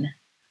retain.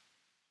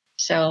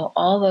 So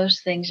all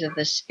those things of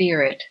the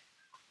Spirit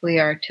we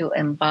are to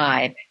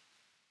imbibe.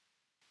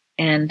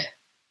 And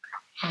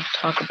I'll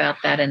talk about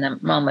that in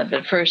a moment.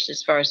 But first,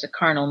 as far as the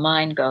carnal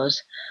mind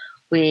goes,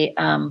 we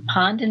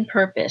pond and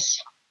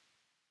purpose.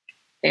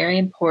 Very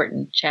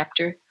important.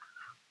 Chapter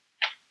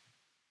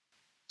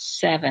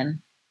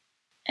 7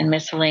 in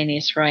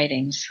miscellaneous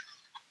writings.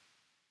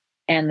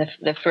 And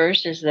the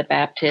first is the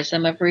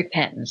baptism of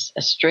repentance,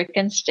 a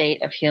stricken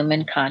state of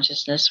human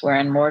consciousness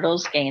wherein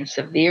mortals gain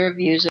severe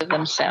views of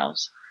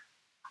themselves,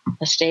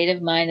 a state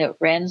of mind that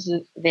rends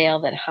the veil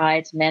that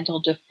hides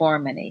mental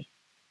deformity.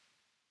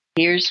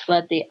 Tears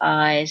flood the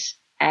eyes,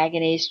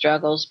 agony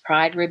struggles,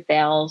 pride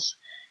rebels,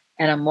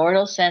 and a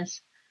mortal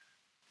sense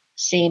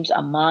seems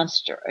a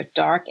monster, a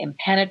dark,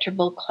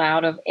 impenetrable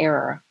cloud of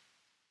error.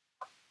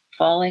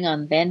 Falling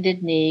on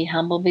bended knee,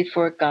 humble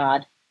before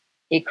God,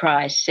 he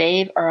cries,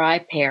 "Save or I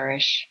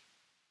perish."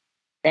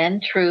 Then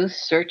truth,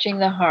 searching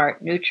the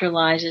heart,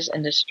 neutralizes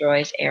and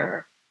destroys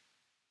error.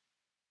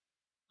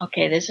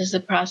 Okay, this is the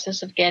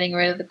process of getting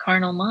rid of the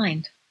carnal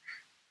mind.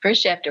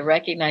 First, you have to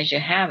recognize you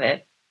have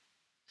it,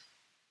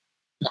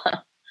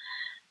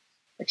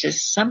 which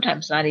is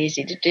sometimes not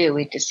easy to do.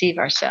 We deceive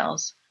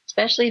ourselves,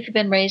 especially if you've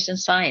been raised in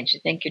science. You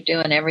think you're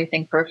doing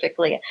everything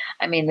perfectly.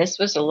 I mean, this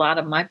was a lot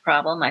of my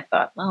problem. I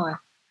thought, no,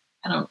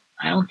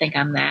 I don't think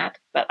I'm that,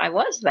 but I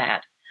was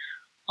that.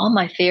 All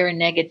my fear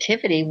and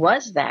negativity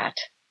was that.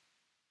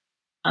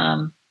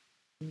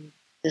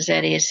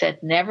 Zeddy has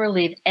said, never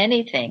leave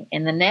anything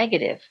in the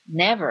negative.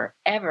 Never,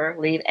 ever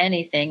leave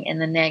anything in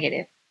the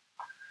negative.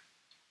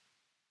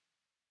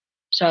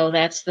 So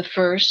that's the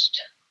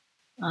first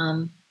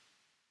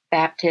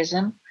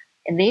baptism.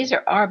 And these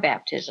are our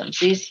baptisms.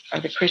 These are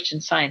the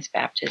Christian Science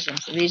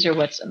baptisms. These are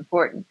what's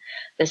important.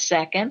 The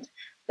second,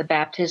 the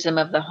baptism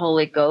of the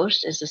Holy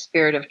Ghost, is the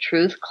Spirit of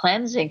truth,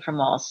 cleansing from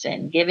all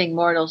sin, giving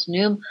mortals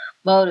new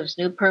motives,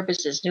 new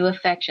purposes, new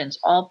affections,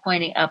 all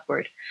pointing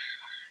upward.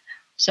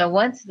 So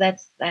once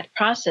that's that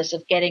process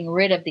of getting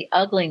rid of the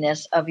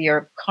ugliness of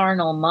your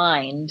carnal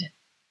mind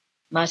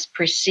must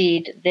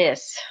precede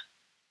this.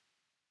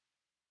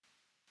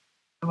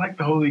 I like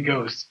the Holy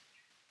Ghost,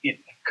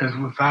 because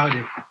without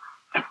it,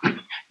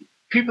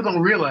 people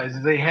don't realize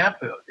that they have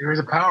it. There is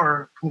a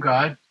power from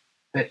God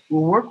that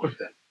will work with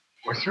them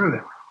or through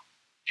them.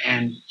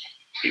 And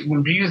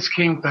when Jesus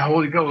came with the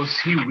Holy Ghost,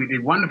 he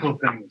did wonderful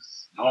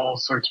things. All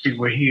sorts of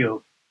people were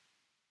healed.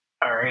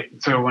 All right.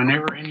 So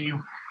whenever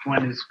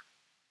anyone is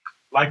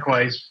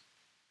likewise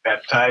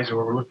baptized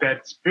or with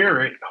that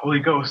Spirit, Holy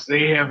Ghost,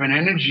 they have an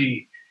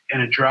energy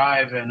and a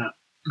drive and a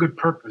good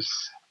purpose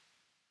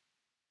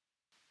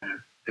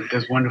that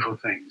does wonderful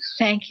things.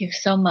 Thank you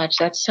so much.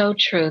 That's so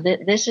true.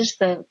 This is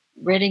the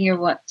ridding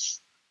your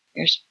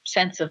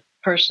sense of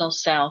personal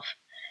self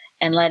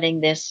and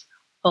letting this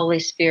Holy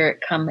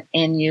Spirit come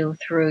in you,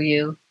 through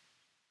you.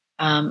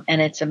 And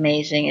it's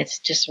amazing. It's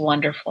just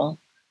wonderful.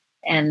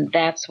 And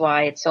that's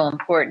why it's so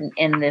important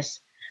in this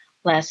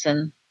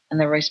lesson and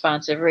the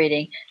responsive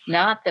reading.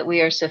 Not that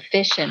we are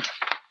sufficient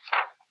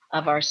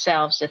of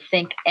ourselves to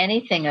think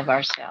anything of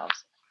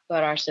ourselves,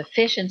 but our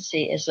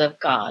sufficiency is of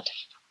God.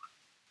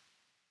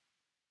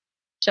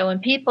 So when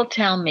people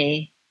tell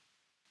me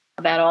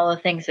about all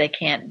the things they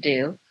can't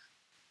do,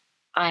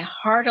 I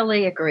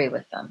heartily agree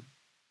with them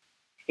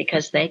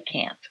because they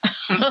can't.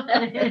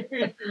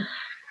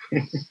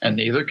 And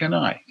neither can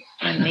I.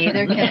 And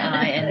neither can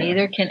I, and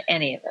neither can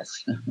any of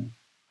us.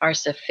 Our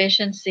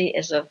sufficiency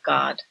is of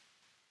God.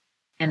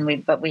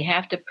 But we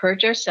have to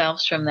purge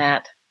ourselves from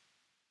that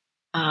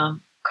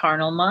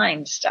carnal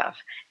mind stuff.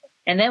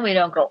 And then we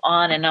don't go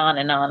on and on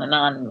and on and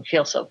on and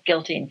feel so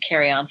guilty and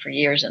carry on for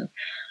years. And,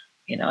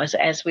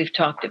 as we've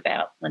talked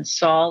about, when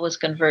Saul was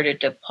converted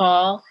to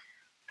Paul,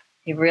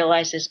 he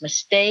realized his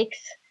mistakes,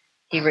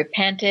 he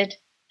repented,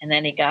 and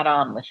then he got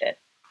on with it.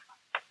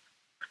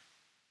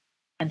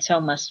 And so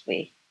must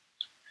we.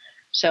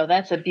 So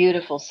that's a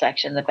beautiful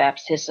section, the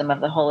baptism of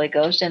the Holy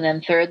Ghost. And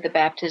then third, the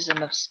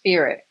baptism of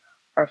Spirit,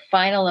 or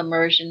final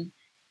immersion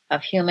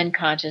of human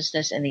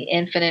consciousness in the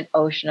infinite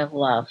ocean of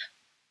love.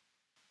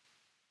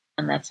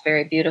 And that's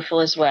very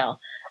beautiful as well.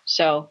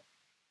 So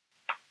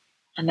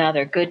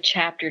another good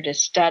chapter to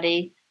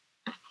study,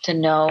 to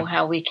know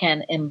how we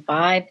can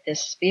imbibe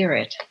this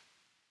Spirit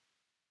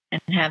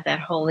and have that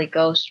Holy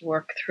Ghost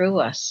work through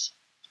us.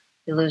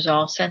 We lose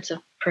all sense of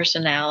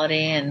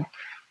personality and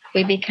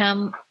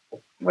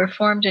we're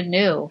formed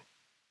anew.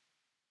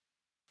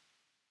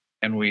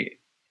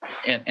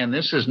 And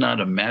this is not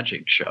a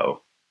magic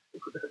show.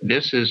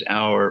 This is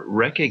our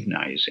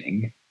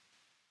recognizing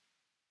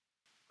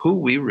who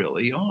we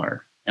really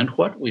are and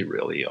what we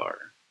really are.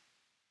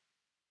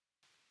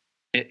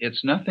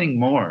 It's nothing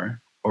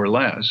more or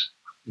less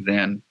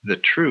than the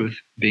truth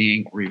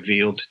being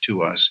revealed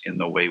to us in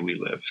the way we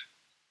live.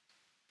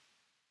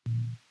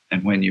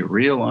 And when you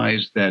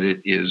realize that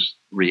it is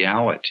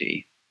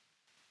reality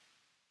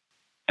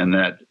and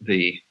that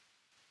the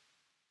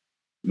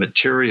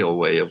material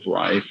way of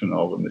life and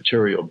all the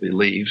material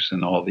beliefs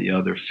and all the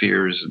other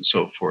fears and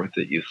so forth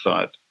that you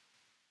thought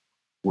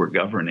were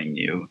governing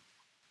you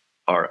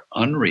are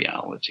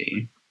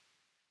unreality,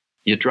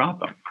 you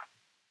drop them.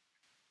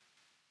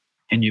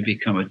 And you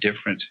become a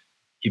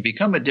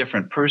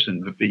different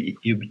person, but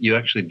you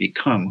actually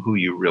become who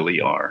you really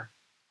are.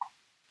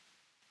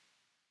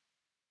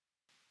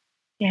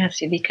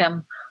 Yes, you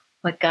become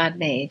what God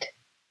made.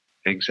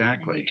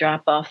 Exactly. And you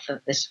drop off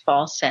this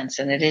false sense,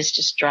 and it is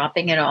just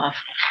dropping it off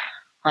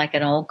like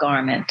an old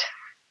garment.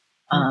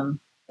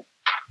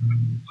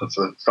 That's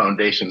the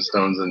foundation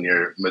stones in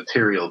your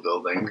material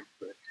building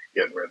that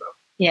you're getting rid of.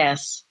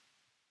 Yes.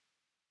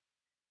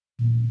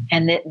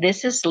 And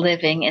this is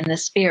living in the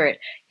spirit.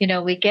 You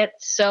know, we get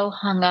so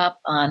hung up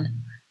on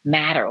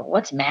matter.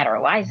 What's matter?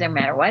 Why is there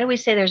matter? Why do we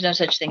say there's no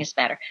such thing as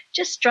matter?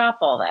 Just drop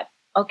all that.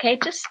 Okay,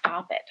 just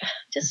stop it.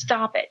 Just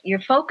stop it.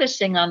 You're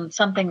focusing on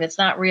something that's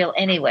not real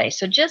anyway.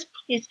 So just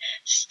please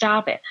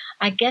stop it.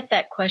 I get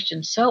that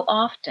question so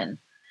often.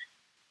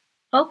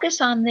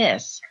 Focus on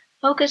this.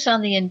 Focus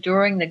on the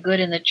enduring, the good,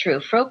 and the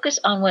true. Focus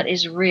on what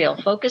is real.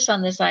 Focus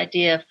on this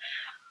idea of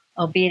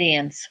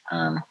obedience,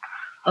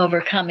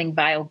 overcoming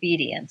by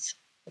obedience.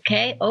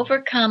 Okay?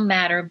 Overcome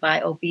matter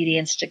by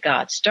obedience to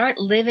God. Start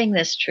living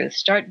this truth.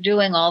 Start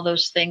doing all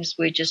those things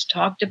we just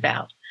talked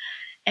about.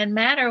 And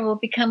matter will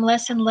become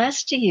less and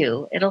less to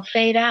you. It'll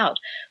fade out.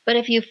 But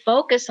if you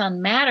focus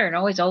on matter and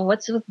always,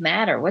 what's with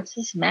matter? What's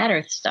this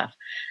matter stuff?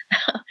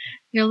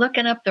 You're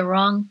looking up the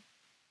wrong.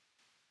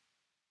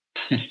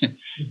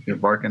 You're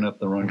barking up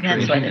the wrong tree.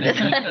 That's what it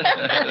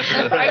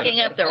is.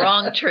 Barking up the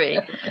wrong tree.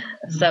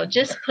 So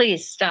just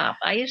please stop.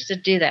 I used to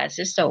do that. It's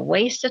just a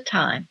waste of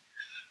time.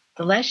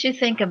 The less you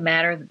think of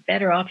matter, the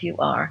better off you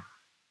are.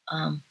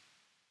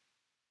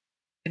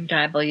 Jim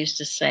Dybel used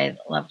to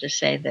love to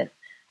say that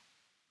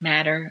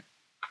matter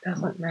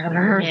doesn't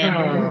matter.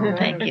 Yeah,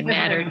 thank you.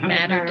 Matter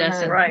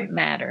doesn't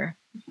matter.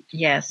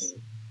 Yes.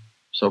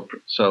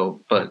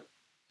 But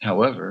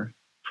however,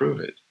 prove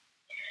it.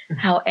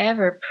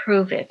 However,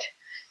 prove it.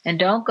 And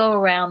don't go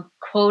around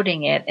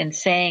quoting it and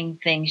saying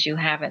things you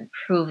haven't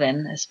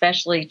proven,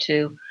 especially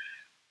to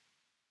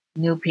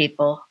new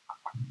people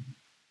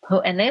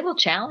and they will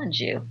challenge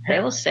you. They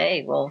will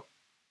say, well,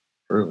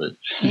 prove it.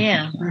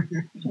 Yeah.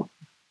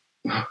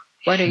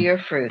 What are your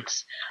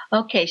fruits?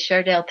 Okay,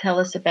 Chardell, tell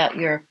us about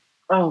your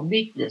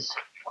meekness.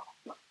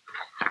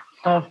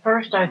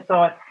 First, I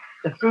thought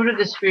the fruit of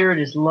the Spirit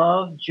is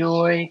love,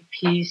 joy,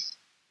 peace,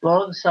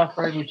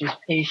 long-suffering, which is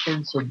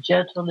patience, and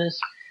gentleness,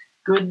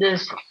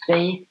 goodness,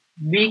 faith,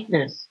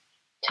 meekness,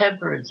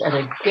 temperance,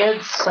 and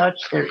against such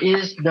there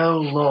is no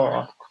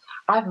law.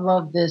 I've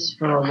loved this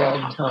for a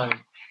long time.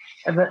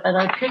 And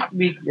I picked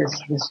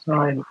meekness this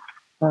time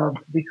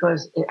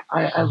because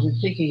I was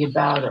thinking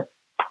about it.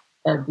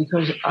 And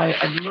because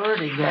I'm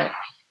learning that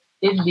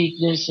in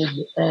meekness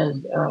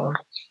and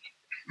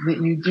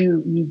that you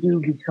do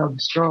become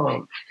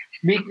strong.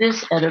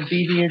 Meekness and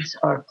obedience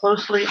are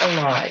closely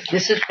allied.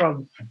 This is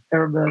from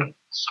Irma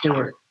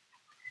Stewart.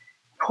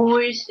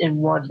 Poised in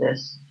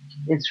oneness,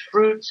 its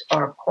fruits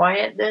are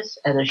quietness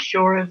and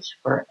assurance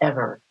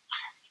forever.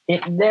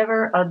 It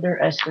never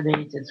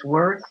underestimates its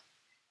worth,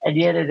 and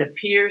yet it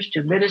appears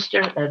to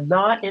minister and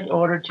not in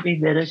order to be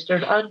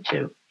ministered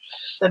unto.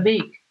 The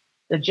meek,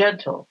 the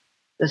gentle,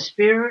 the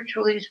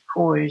spiritually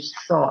poised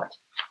thought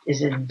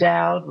is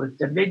endowed with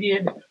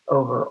dominion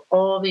over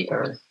all the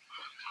earth.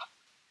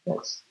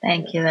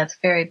 Thank you. That's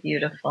very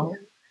beautiful.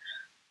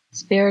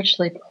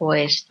 Spiritually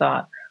poised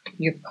thought.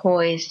 You're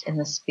poised in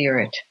the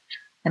spirit.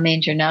 That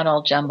means you're not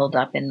all jumbled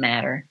up in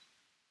matter.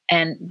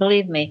 And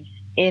believe me,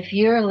 if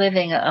you're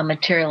living a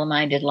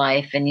material-minded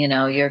life and,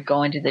 you're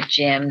going to the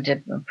gym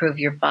to improve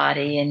your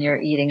body and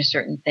you're eating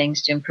certain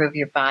things to improve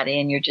your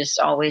body and you're just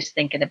always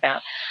thinking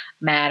about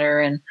matter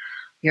and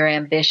you're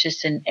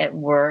ambitious at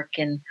work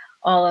and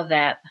all of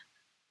that,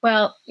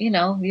 well,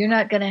 you're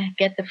not going to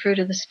get the fruit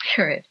of the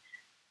Spirit.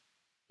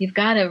 You've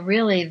got to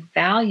really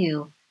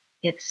value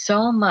it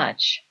so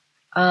much.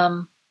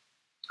 One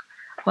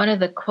of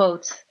the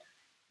quotes,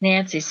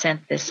 Nancy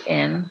sent this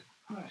in.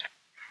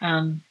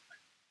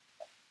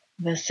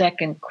 The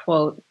second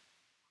quote,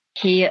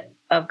 key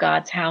of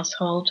God's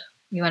household.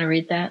 You want to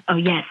read that? Oh,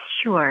 yes,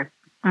 sure.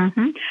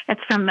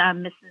 That's from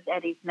Mrs.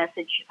 Eddy's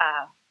message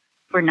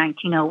for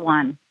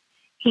 1901.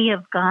 He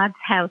of God's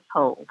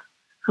household,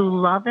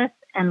 who loveth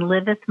and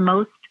liveth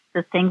most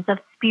the things of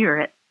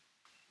spirit,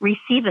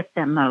 receiveth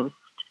them most.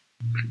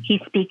 He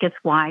speaketh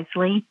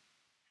wisely,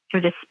 for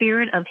the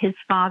spirit of his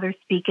Father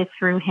speaketh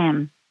through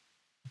him.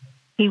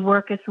 He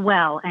worketh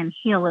well and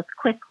healeth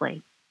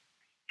quickly.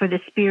 For the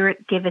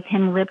Spirit giveth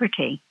him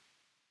liberty.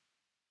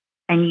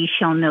 And ye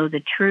shall know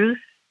the truth,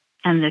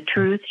 and the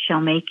truth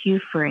shall make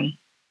you free.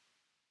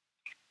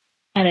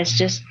 And it's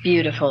just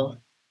beautiful.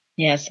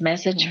 Yes,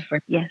 message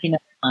for Yes.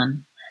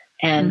 one.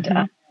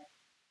 And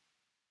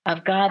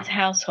of God's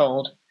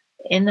household,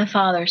 in the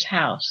Father's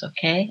house,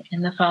 okay?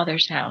 In the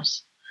Father's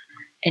house.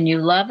 And you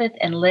loveth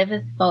and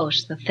liveth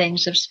most the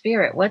things of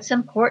spirit. What's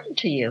important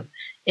to you?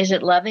 Is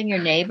it loving your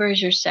neighbor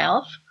as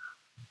yourself?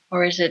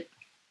 Or is it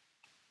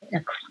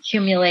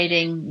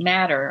accumulating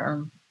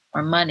matter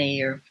or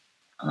money or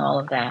all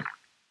of that?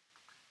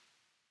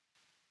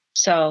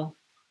 So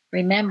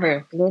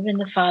remember, live in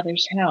the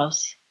Father's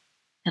house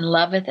and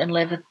loveth and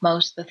liveth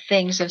most the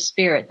things of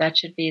spirit. That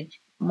should be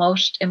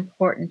most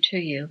important to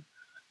you.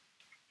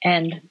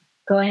 And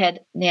go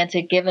ahead,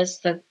 Nancy, give us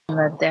the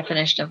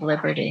definition of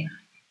liberty.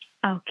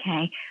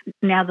 Okay.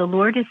 Now the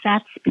Lord is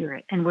that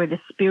Spirit, and where the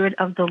Spirit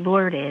of the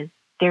Lord is,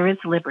 there is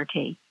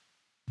liberty.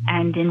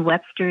 And in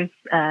Webster's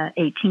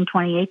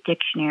 1828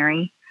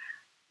 dictionary,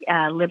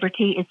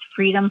 liberty is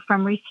freedom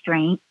from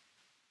restraint.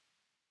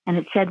 And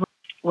it said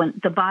when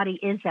the body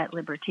is at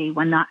liberty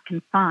when not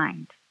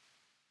confined.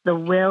 The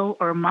will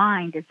or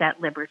mind is at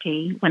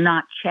liberty when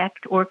not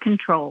checked or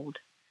controlled.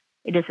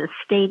 It is a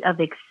state of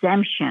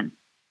exemption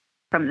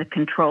from the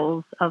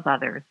controls of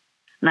others.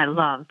 And I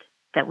loved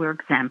that we're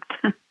exempt.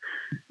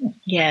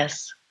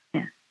 Yes.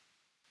 Yeah.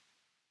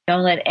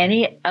 Don't let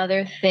any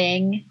other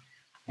thing,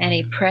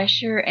 any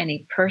pressure,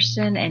 any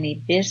person,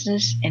 any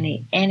business,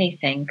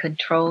 anything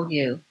control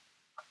you.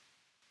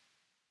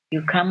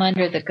 You come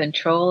under the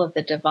control of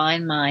the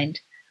divine mind.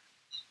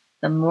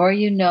 The more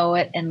you know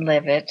it and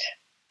live it,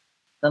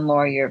 the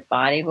more your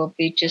body will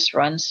be just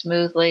run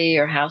smoothly,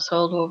 your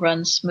household will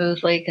run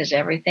smoothly because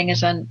everything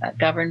is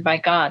governed by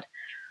God.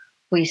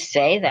 We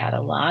say that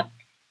a lot.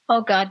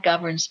 Oh, God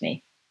governs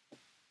me.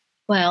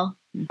 Well,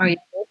 are you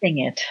living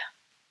it?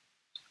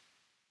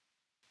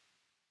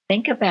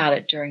 Think about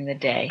it during the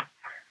day.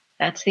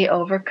 That's the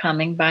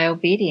overcoming by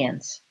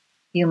obedience.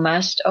 You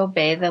must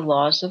obey the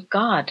laws of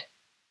God.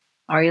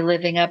 Are you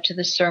living up to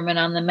the Sermon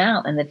on the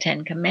Mount and the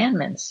 10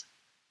 Commandments?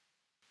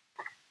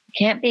 You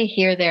can't be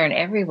here, there, and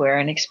everywhere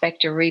and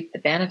expect to reap the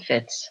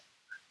benefits.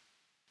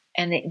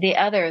 And the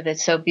other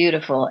that's so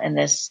beautiful in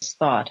this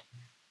thought,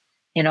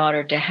 in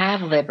order to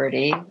have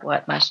liberty,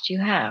 what must you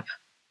have?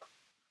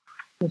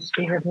 The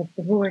Spirit of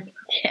the Lord.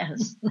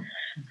 Yes,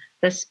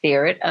 the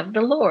Spirit of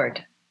the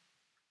Lord.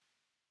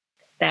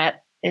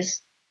 That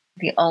is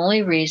the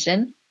only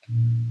reason,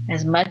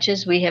 as much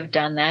as we have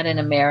done that in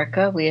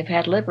America, we have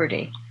had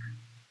liberty.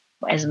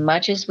 As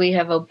much as we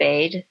have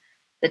obeyed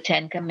the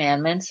 10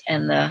 Commandments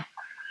and the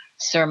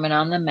Sermon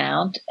on the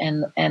Mount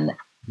and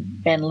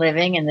been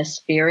living in the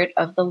Spirit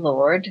of the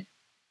Lord,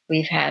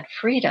 we've had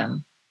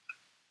freedom.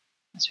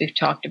 As we've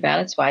talked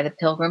about, it's why the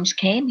pilgrims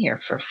came here,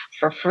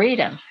 for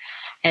freedom.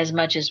 As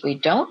much as we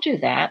don't do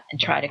that and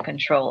try to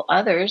control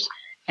others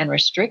and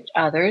restrict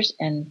others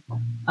and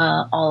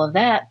all of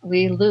that,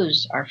 we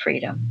lose our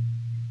freedom.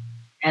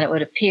 And it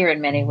would appear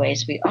in many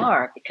ways we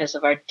are because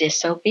of our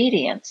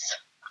disobedience.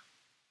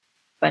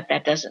 But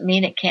that doesn't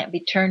mean it can't be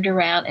turned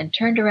around and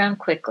turned around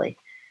quickly.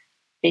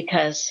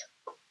 Because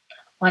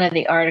one of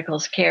the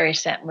articles Carrie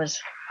sent was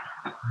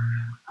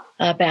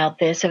about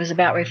this. It was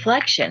about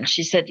reflection.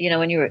 She said,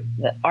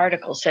 the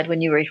article said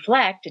when you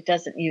reflect,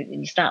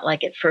 it's not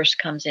like it first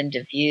comes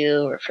into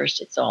view or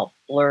first it's all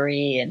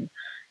blurry and,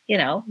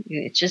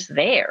 it's just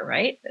there,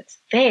 right? It's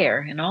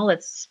there in all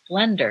its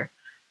splendor.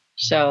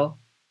 So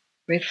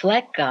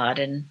reflect God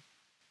and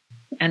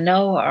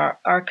know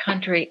our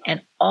country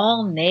and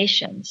all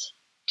nations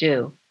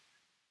do.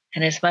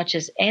 And as much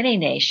as any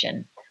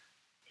nation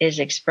is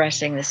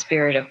expressing the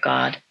Spirit of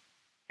God,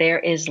 there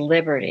is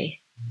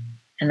liberty.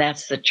 And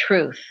that's the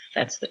truth.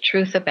 That's the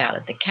truth about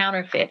it. The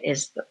counterfeit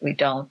is that we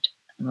don't,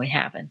 and we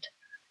haven't,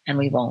 and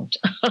we won't.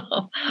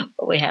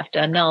 But we have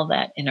to annul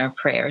that in our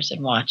prayers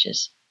and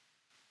watches.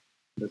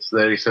 It's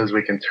that he says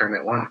we can turn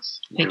it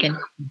once. We can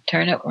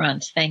turn it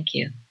once. Thank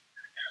you.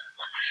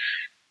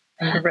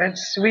 The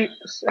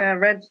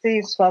Red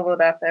Sea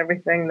swallowed up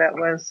everything that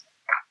was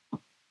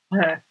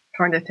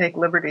trying to take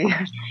liberty.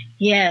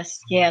 Yes,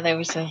 yeah, there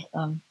was a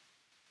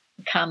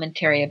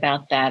commentary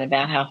about that,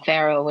 about how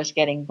Pharaoh was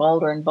getting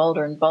bolder and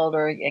bolder and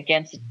bolder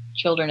against the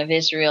children of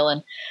Israel.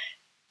 And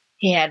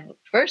he had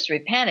first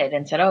repented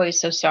and said, oh,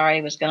 he's so sorry,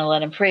 he was going to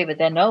let him free. But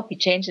then, nope, he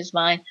changed his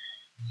mind.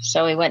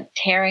 So he went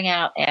tearing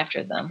out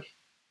after them.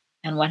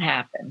 And what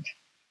happened?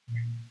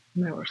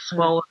 They were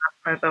swallowed up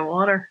by the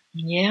water.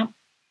 Yep.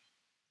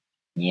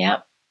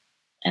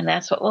 And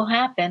that's what will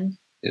happen.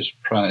 His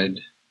pride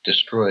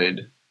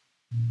destroyed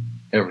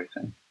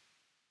everything.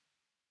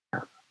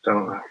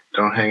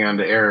 Don't hang on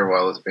to error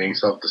while it's being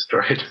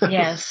self-destroyed.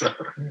 Yes.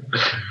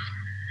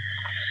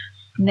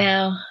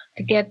 Now,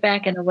 to get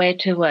back in a way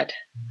to what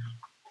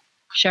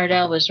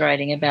Chardell was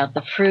writing about,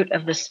 the fruit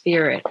of the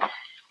Spirit.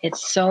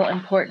 It's so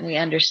important we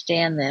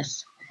understand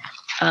this.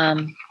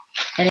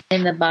 And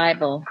in the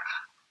Bible,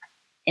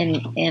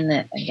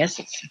 I guess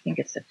I think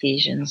it's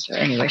Ephesians or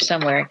anywhere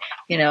somewhere,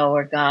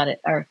 where God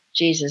or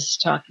Jesus is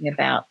talking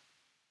about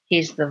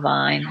he's the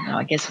vine. No,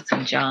 I guess it's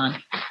in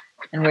John,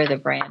 and we're the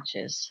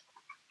branches.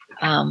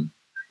 And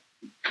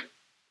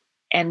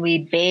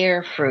we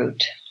bear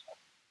fruit.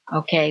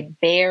 Okay,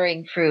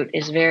 bearing fruit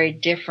is very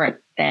different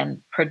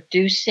than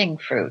producing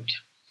fruit.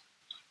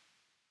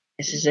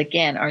 This is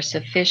again, our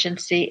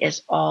sufficiency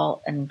is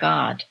all in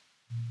God.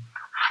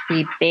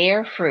 We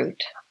bear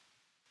fruit.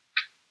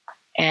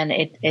 And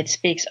it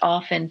speaks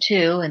often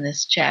too in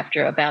this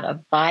chapter about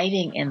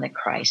abiding in the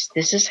Christ.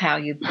 This is how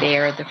you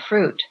bear the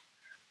fruit.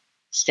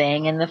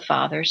 Staying in the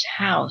Father's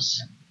house.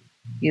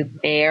 You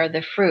bear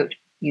the fruit.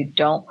 You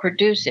don't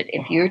produce it.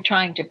 If you're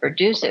trying to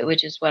produce it,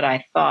 which is what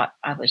I thought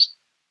I was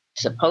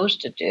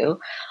supposed to do,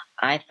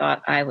 I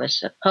thought I was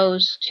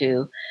supposed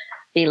to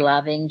be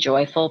loving,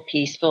 joyful,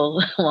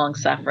 peaceful,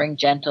 long-suffering,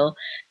 gentle,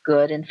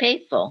 good, and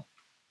faithful,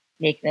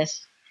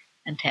 meekness,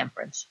 and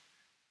temperance.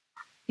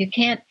 You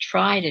can't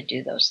try to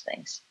do those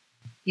things.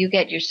 You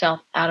get yourself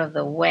out of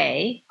the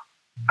way,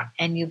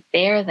 and you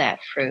bear that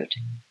fruit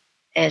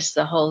as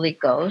the Holy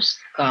Ghost,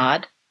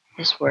 God,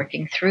 is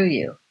working through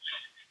you.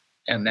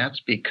 And that's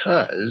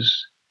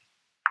because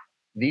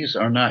these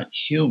are not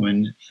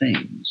human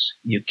things.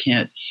 You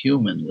can't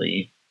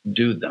humanly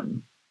do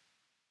them.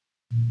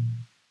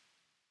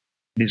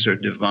 These are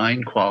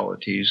divine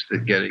qualities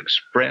that get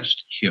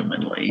expressed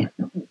humanly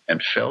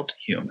and felt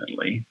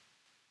humanly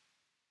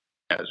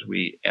as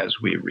we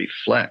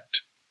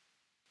reflect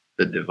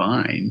the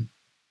divine.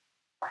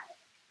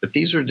 But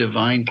these are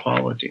divine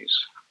qualities.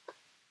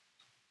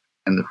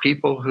 And the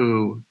people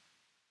who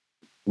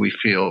we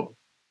feel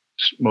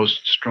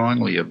most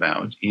strongly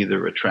about,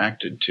 either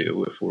attracted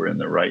to if we're in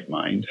the right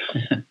mind,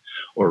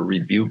 or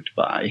rebuked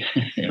by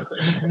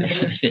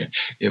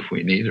if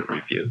we need a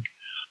rebuke,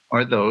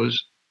 are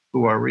those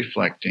who are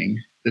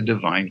reflecting the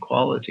divine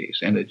qualities.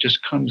 And it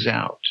just comes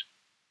out.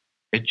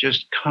 It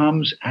just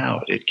comes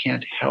out. It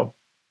can't help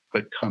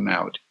but come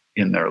out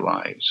in their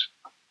lives.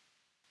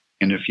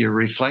 And if you're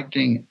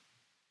reflecting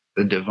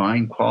the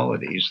divine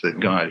qualities that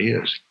God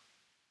is,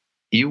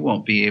 you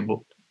won't be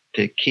able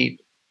to keep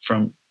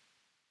from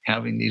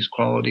having these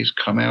qualities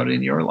come out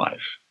in your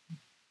life.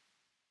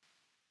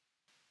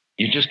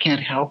 You just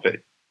can't help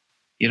it.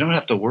 You don't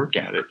have to work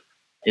at it.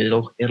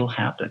 It'll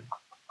happen.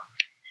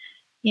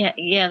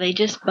 Yeah, they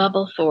just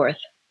bubble forth.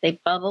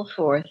 They bubble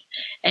forth,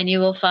 and you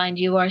will find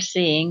you are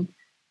seeing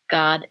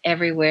God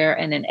everywhere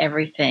and in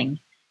everything,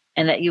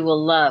 and that you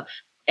will love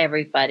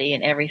everybody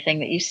and everything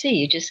that you see.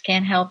 You just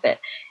can't help it.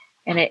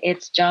 And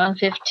it's John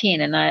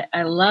 15, and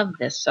I love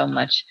this so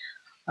much.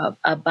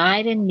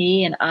 Abide in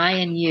me and I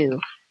in you.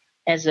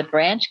 As the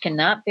branch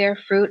cannot bear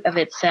fruit of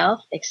itself,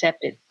 except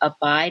it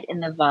abide in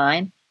the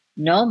vine,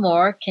 no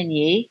more can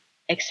ye,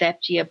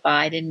 except ye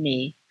abide in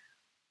me.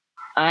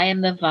 I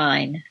am the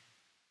vine,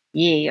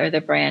 ye are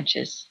the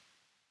branches.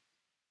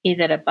 He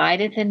that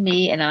abideth in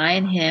me, and I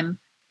in him,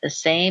 the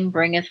same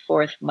bringeth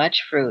forth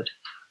much fruit.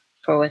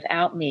 For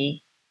without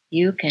me,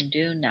 you can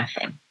do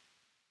nothing.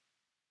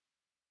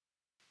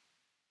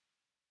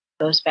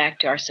 Goes back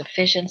to our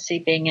sufficiency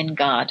being in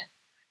God.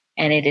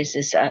 And it is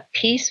this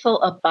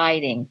peaceful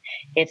abiding.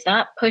 It's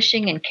not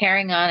pushing and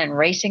carrying on and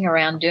racing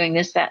around doing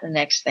this, that, and the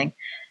next thing.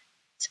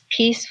 It's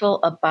peaceful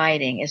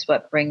abiding is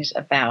what brings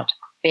about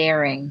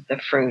bearing the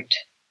fruit.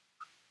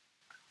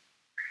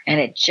 And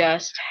it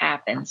just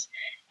happens.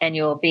 And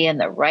you will be in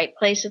the right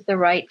place at the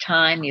right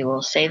time. You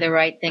will say the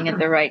right thing at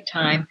the right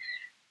time.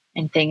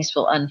 And things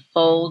will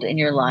unfold in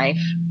your life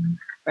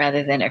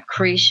rather than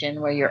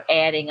accretion where you're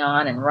adding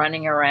on and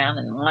running around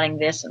and wanting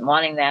this and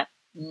wanting that.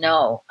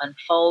 No,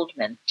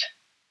 unfoldment.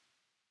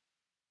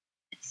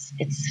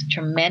 It's a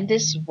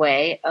tremendous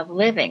way of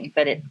living,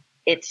 but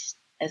it's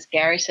as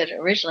Gary said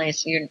originally,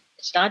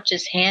 it's not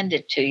just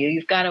handed to you.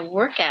 You've got to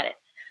work at it,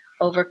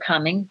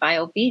 overcoming by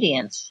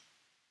obedience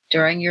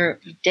during your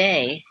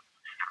day.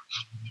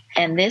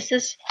 And this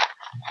is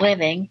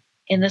living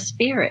in the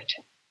Spirit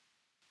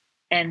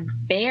and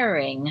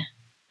bearing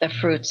the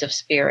fruits of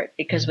Spirit.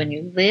 Because when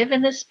you live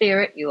in the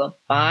Spirit, you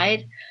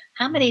abide.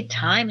 How many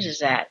times is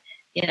that?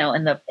 In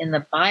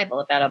the Bible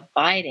about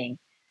abiding.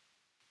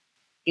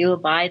 You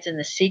abides in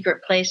the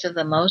secret place of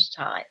the Most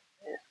High,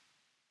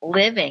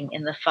 living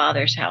in the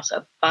Father's house,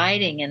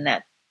 abiding in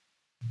that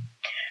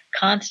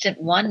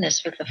constant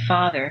oneness with the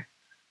Father.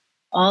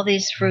 All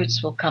these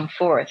fruits will come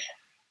forth.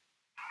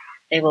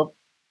 They will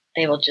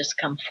just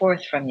come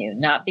forth from you,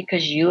 not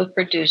because you have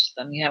produced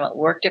them. You haven't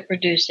worked at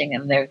producing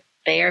them. They're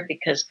there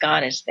because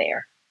God is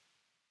there.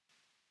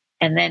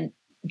 And then,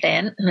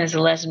 as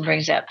the lesson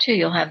brings out too,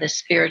 you'll have this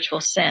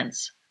spiritual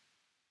sense.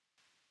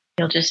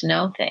 You'll just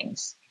know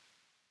things.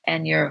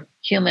 And your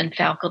human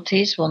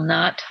faculties will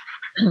not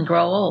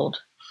grow old.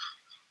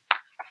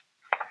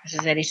 This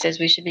is that he says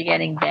we should be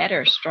getting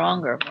better,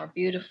 stronger, more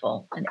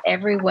beautiful in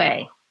every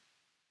way.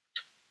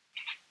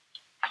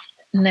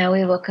 Now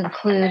we will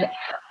conclude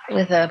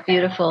with a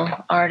beautiful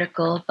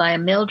article by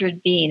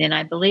Mildred Bean, and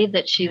I believe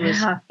that she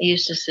was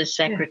Eustace's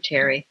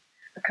secretary.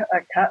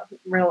 A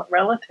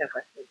relative,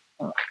 I think.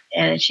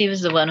 And she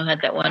was the one who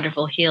had that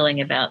wonderful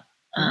healing about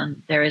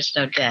there is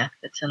no death.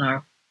 It's in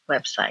our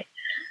website.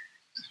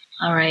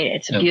 All right.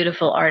 It's a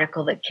beautiful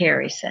article that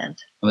Carrie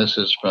sent. This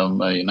is from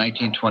a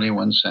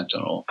 1921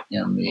 Sentinel,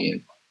 and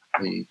the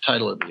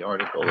title of the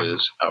article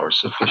is Our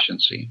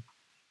Sufficiency.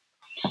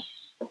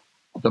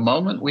 The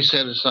moment we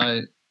set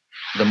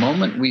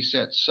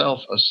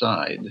self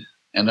aside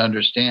and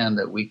understand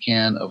that we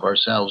can of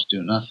ourselves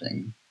do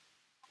nothing,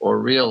 or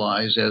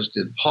realize, as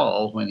did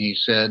Paul when he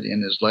said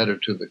in his letter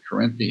to the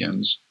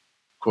Corinthians,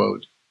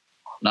 quote,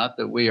 not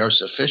that we are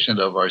sufficient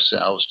of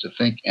ourselves to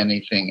think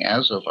anything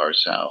as of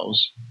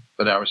ourselves,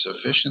 but our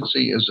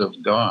sufficiency is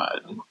of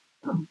God,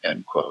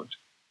 end quote.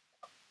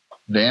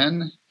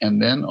 Then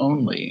and then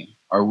only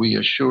are we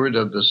assured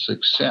of the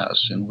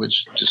success in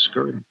which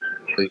discouragement.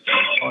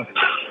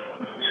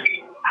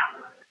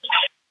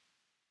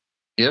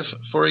 If,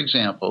 for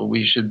example,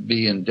 we should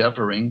be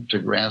endeavoring to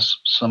grasp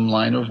some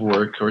line of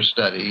work or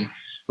study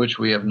which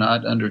we have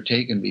not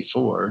undertaken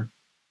before,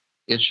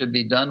 it should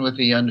be done with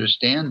the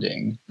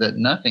understanding that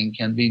nothing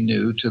can be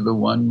new to the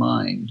one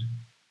mind,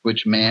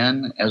 which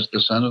man as the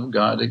Son of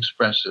God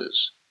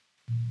expresses,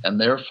 and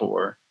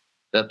therefore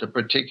that the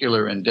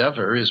particular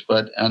endeavor is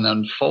but an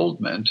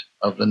unfoldment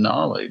of the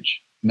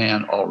knowledge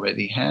man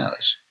already has.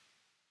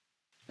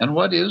 And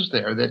what is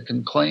there that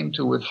can claim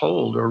to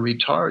withhold or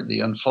retard the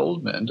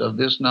unfoldment of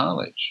this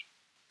knowledge?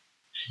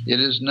 It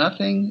is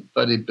nothing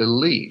but a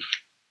belief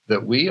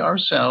that we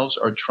ourselves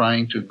are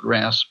trying to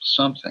grasp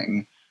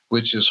something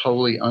which is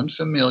wholly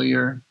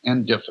unfamiliar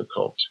and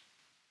difficult.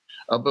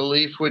 A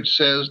belief which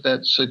says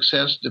that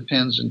success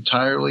depends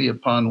entirely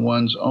upon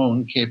one's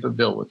own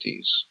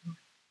capabilities.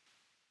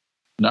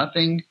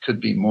 Nothing could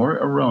be more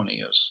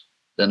erroneous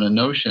than a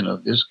notion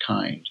of this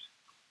kind.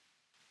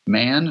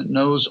 Man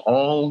knows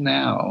all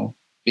now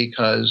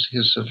because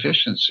his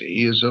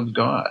sufficiency is of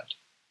God.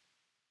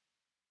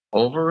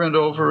 Over and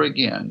over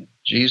again,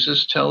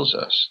 Jesus tells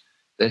us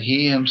that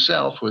he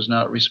himself was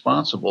not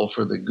responsible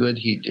for the good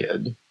he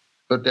did,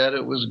 but that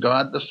it was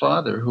God the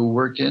Father who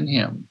worked in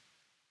him.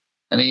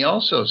 And he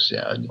also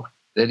said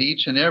that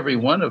each and every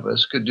one of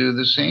us could do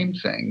the same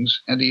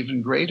things and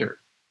even greater.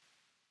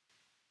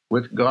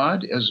 With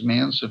God as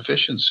man's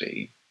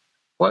sufficiency,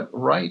 what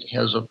right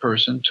has a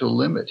person to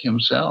limit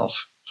himself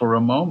for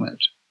a moment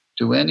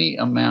to any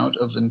amount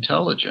of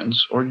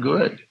intelligence or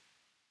good?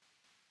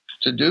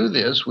 To do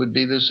this would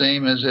be the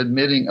same as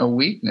admitting a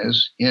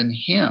weakness in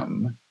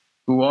him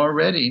who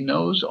already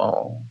knows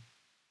all.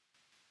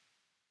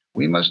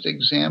 We must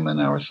examine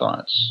our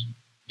thoughts,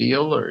 be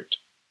alert,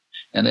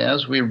 and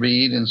as we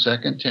read in 2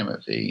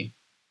 Timothy,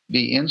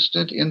 be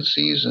instant in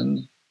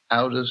season,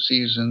 out of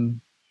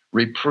season,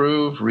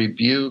 reprove,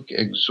 rebuke,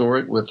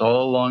 exhort with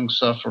all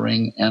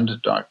long-suffering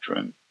and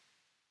doctrine.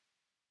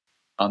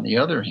 On the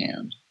other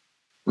hand,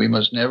 we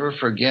must never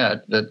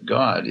forget that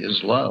God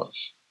is love,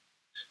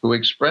 who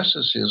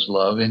expresses his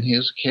love in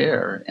his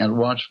care and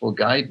watchful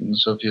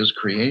guidance of his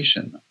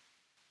creation.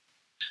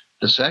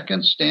 The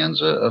second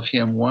stanza of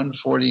hymn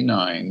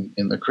 149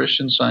 in the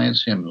Christian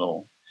Science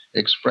hymnal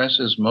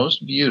expresses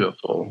most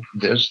beautiful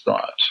this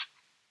thought,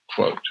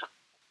 quote,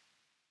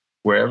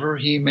 wherever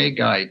he may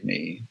guide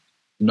me,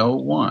 no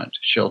want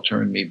shall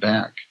turn me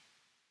back.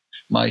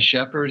 My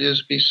shepherd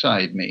is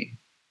beside me,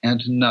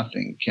 and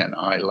nothing can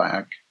I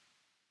lack.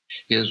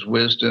 His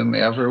wisdom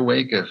ever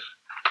waketh,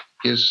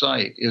 his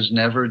sight is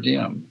never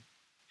dim.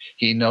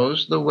 He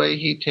knows the way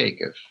he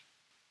taketh,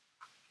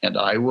 and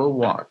I will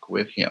walk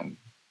with him,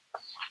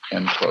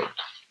 end quote.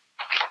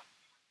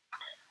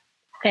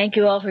 Thank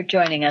you all for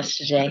joining us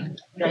today.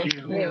 Thank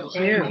you.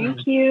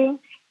 Thank you.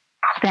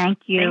 Thank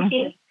you. Thank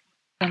you.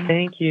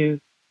 Thank you.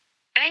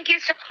 Thank you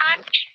so much.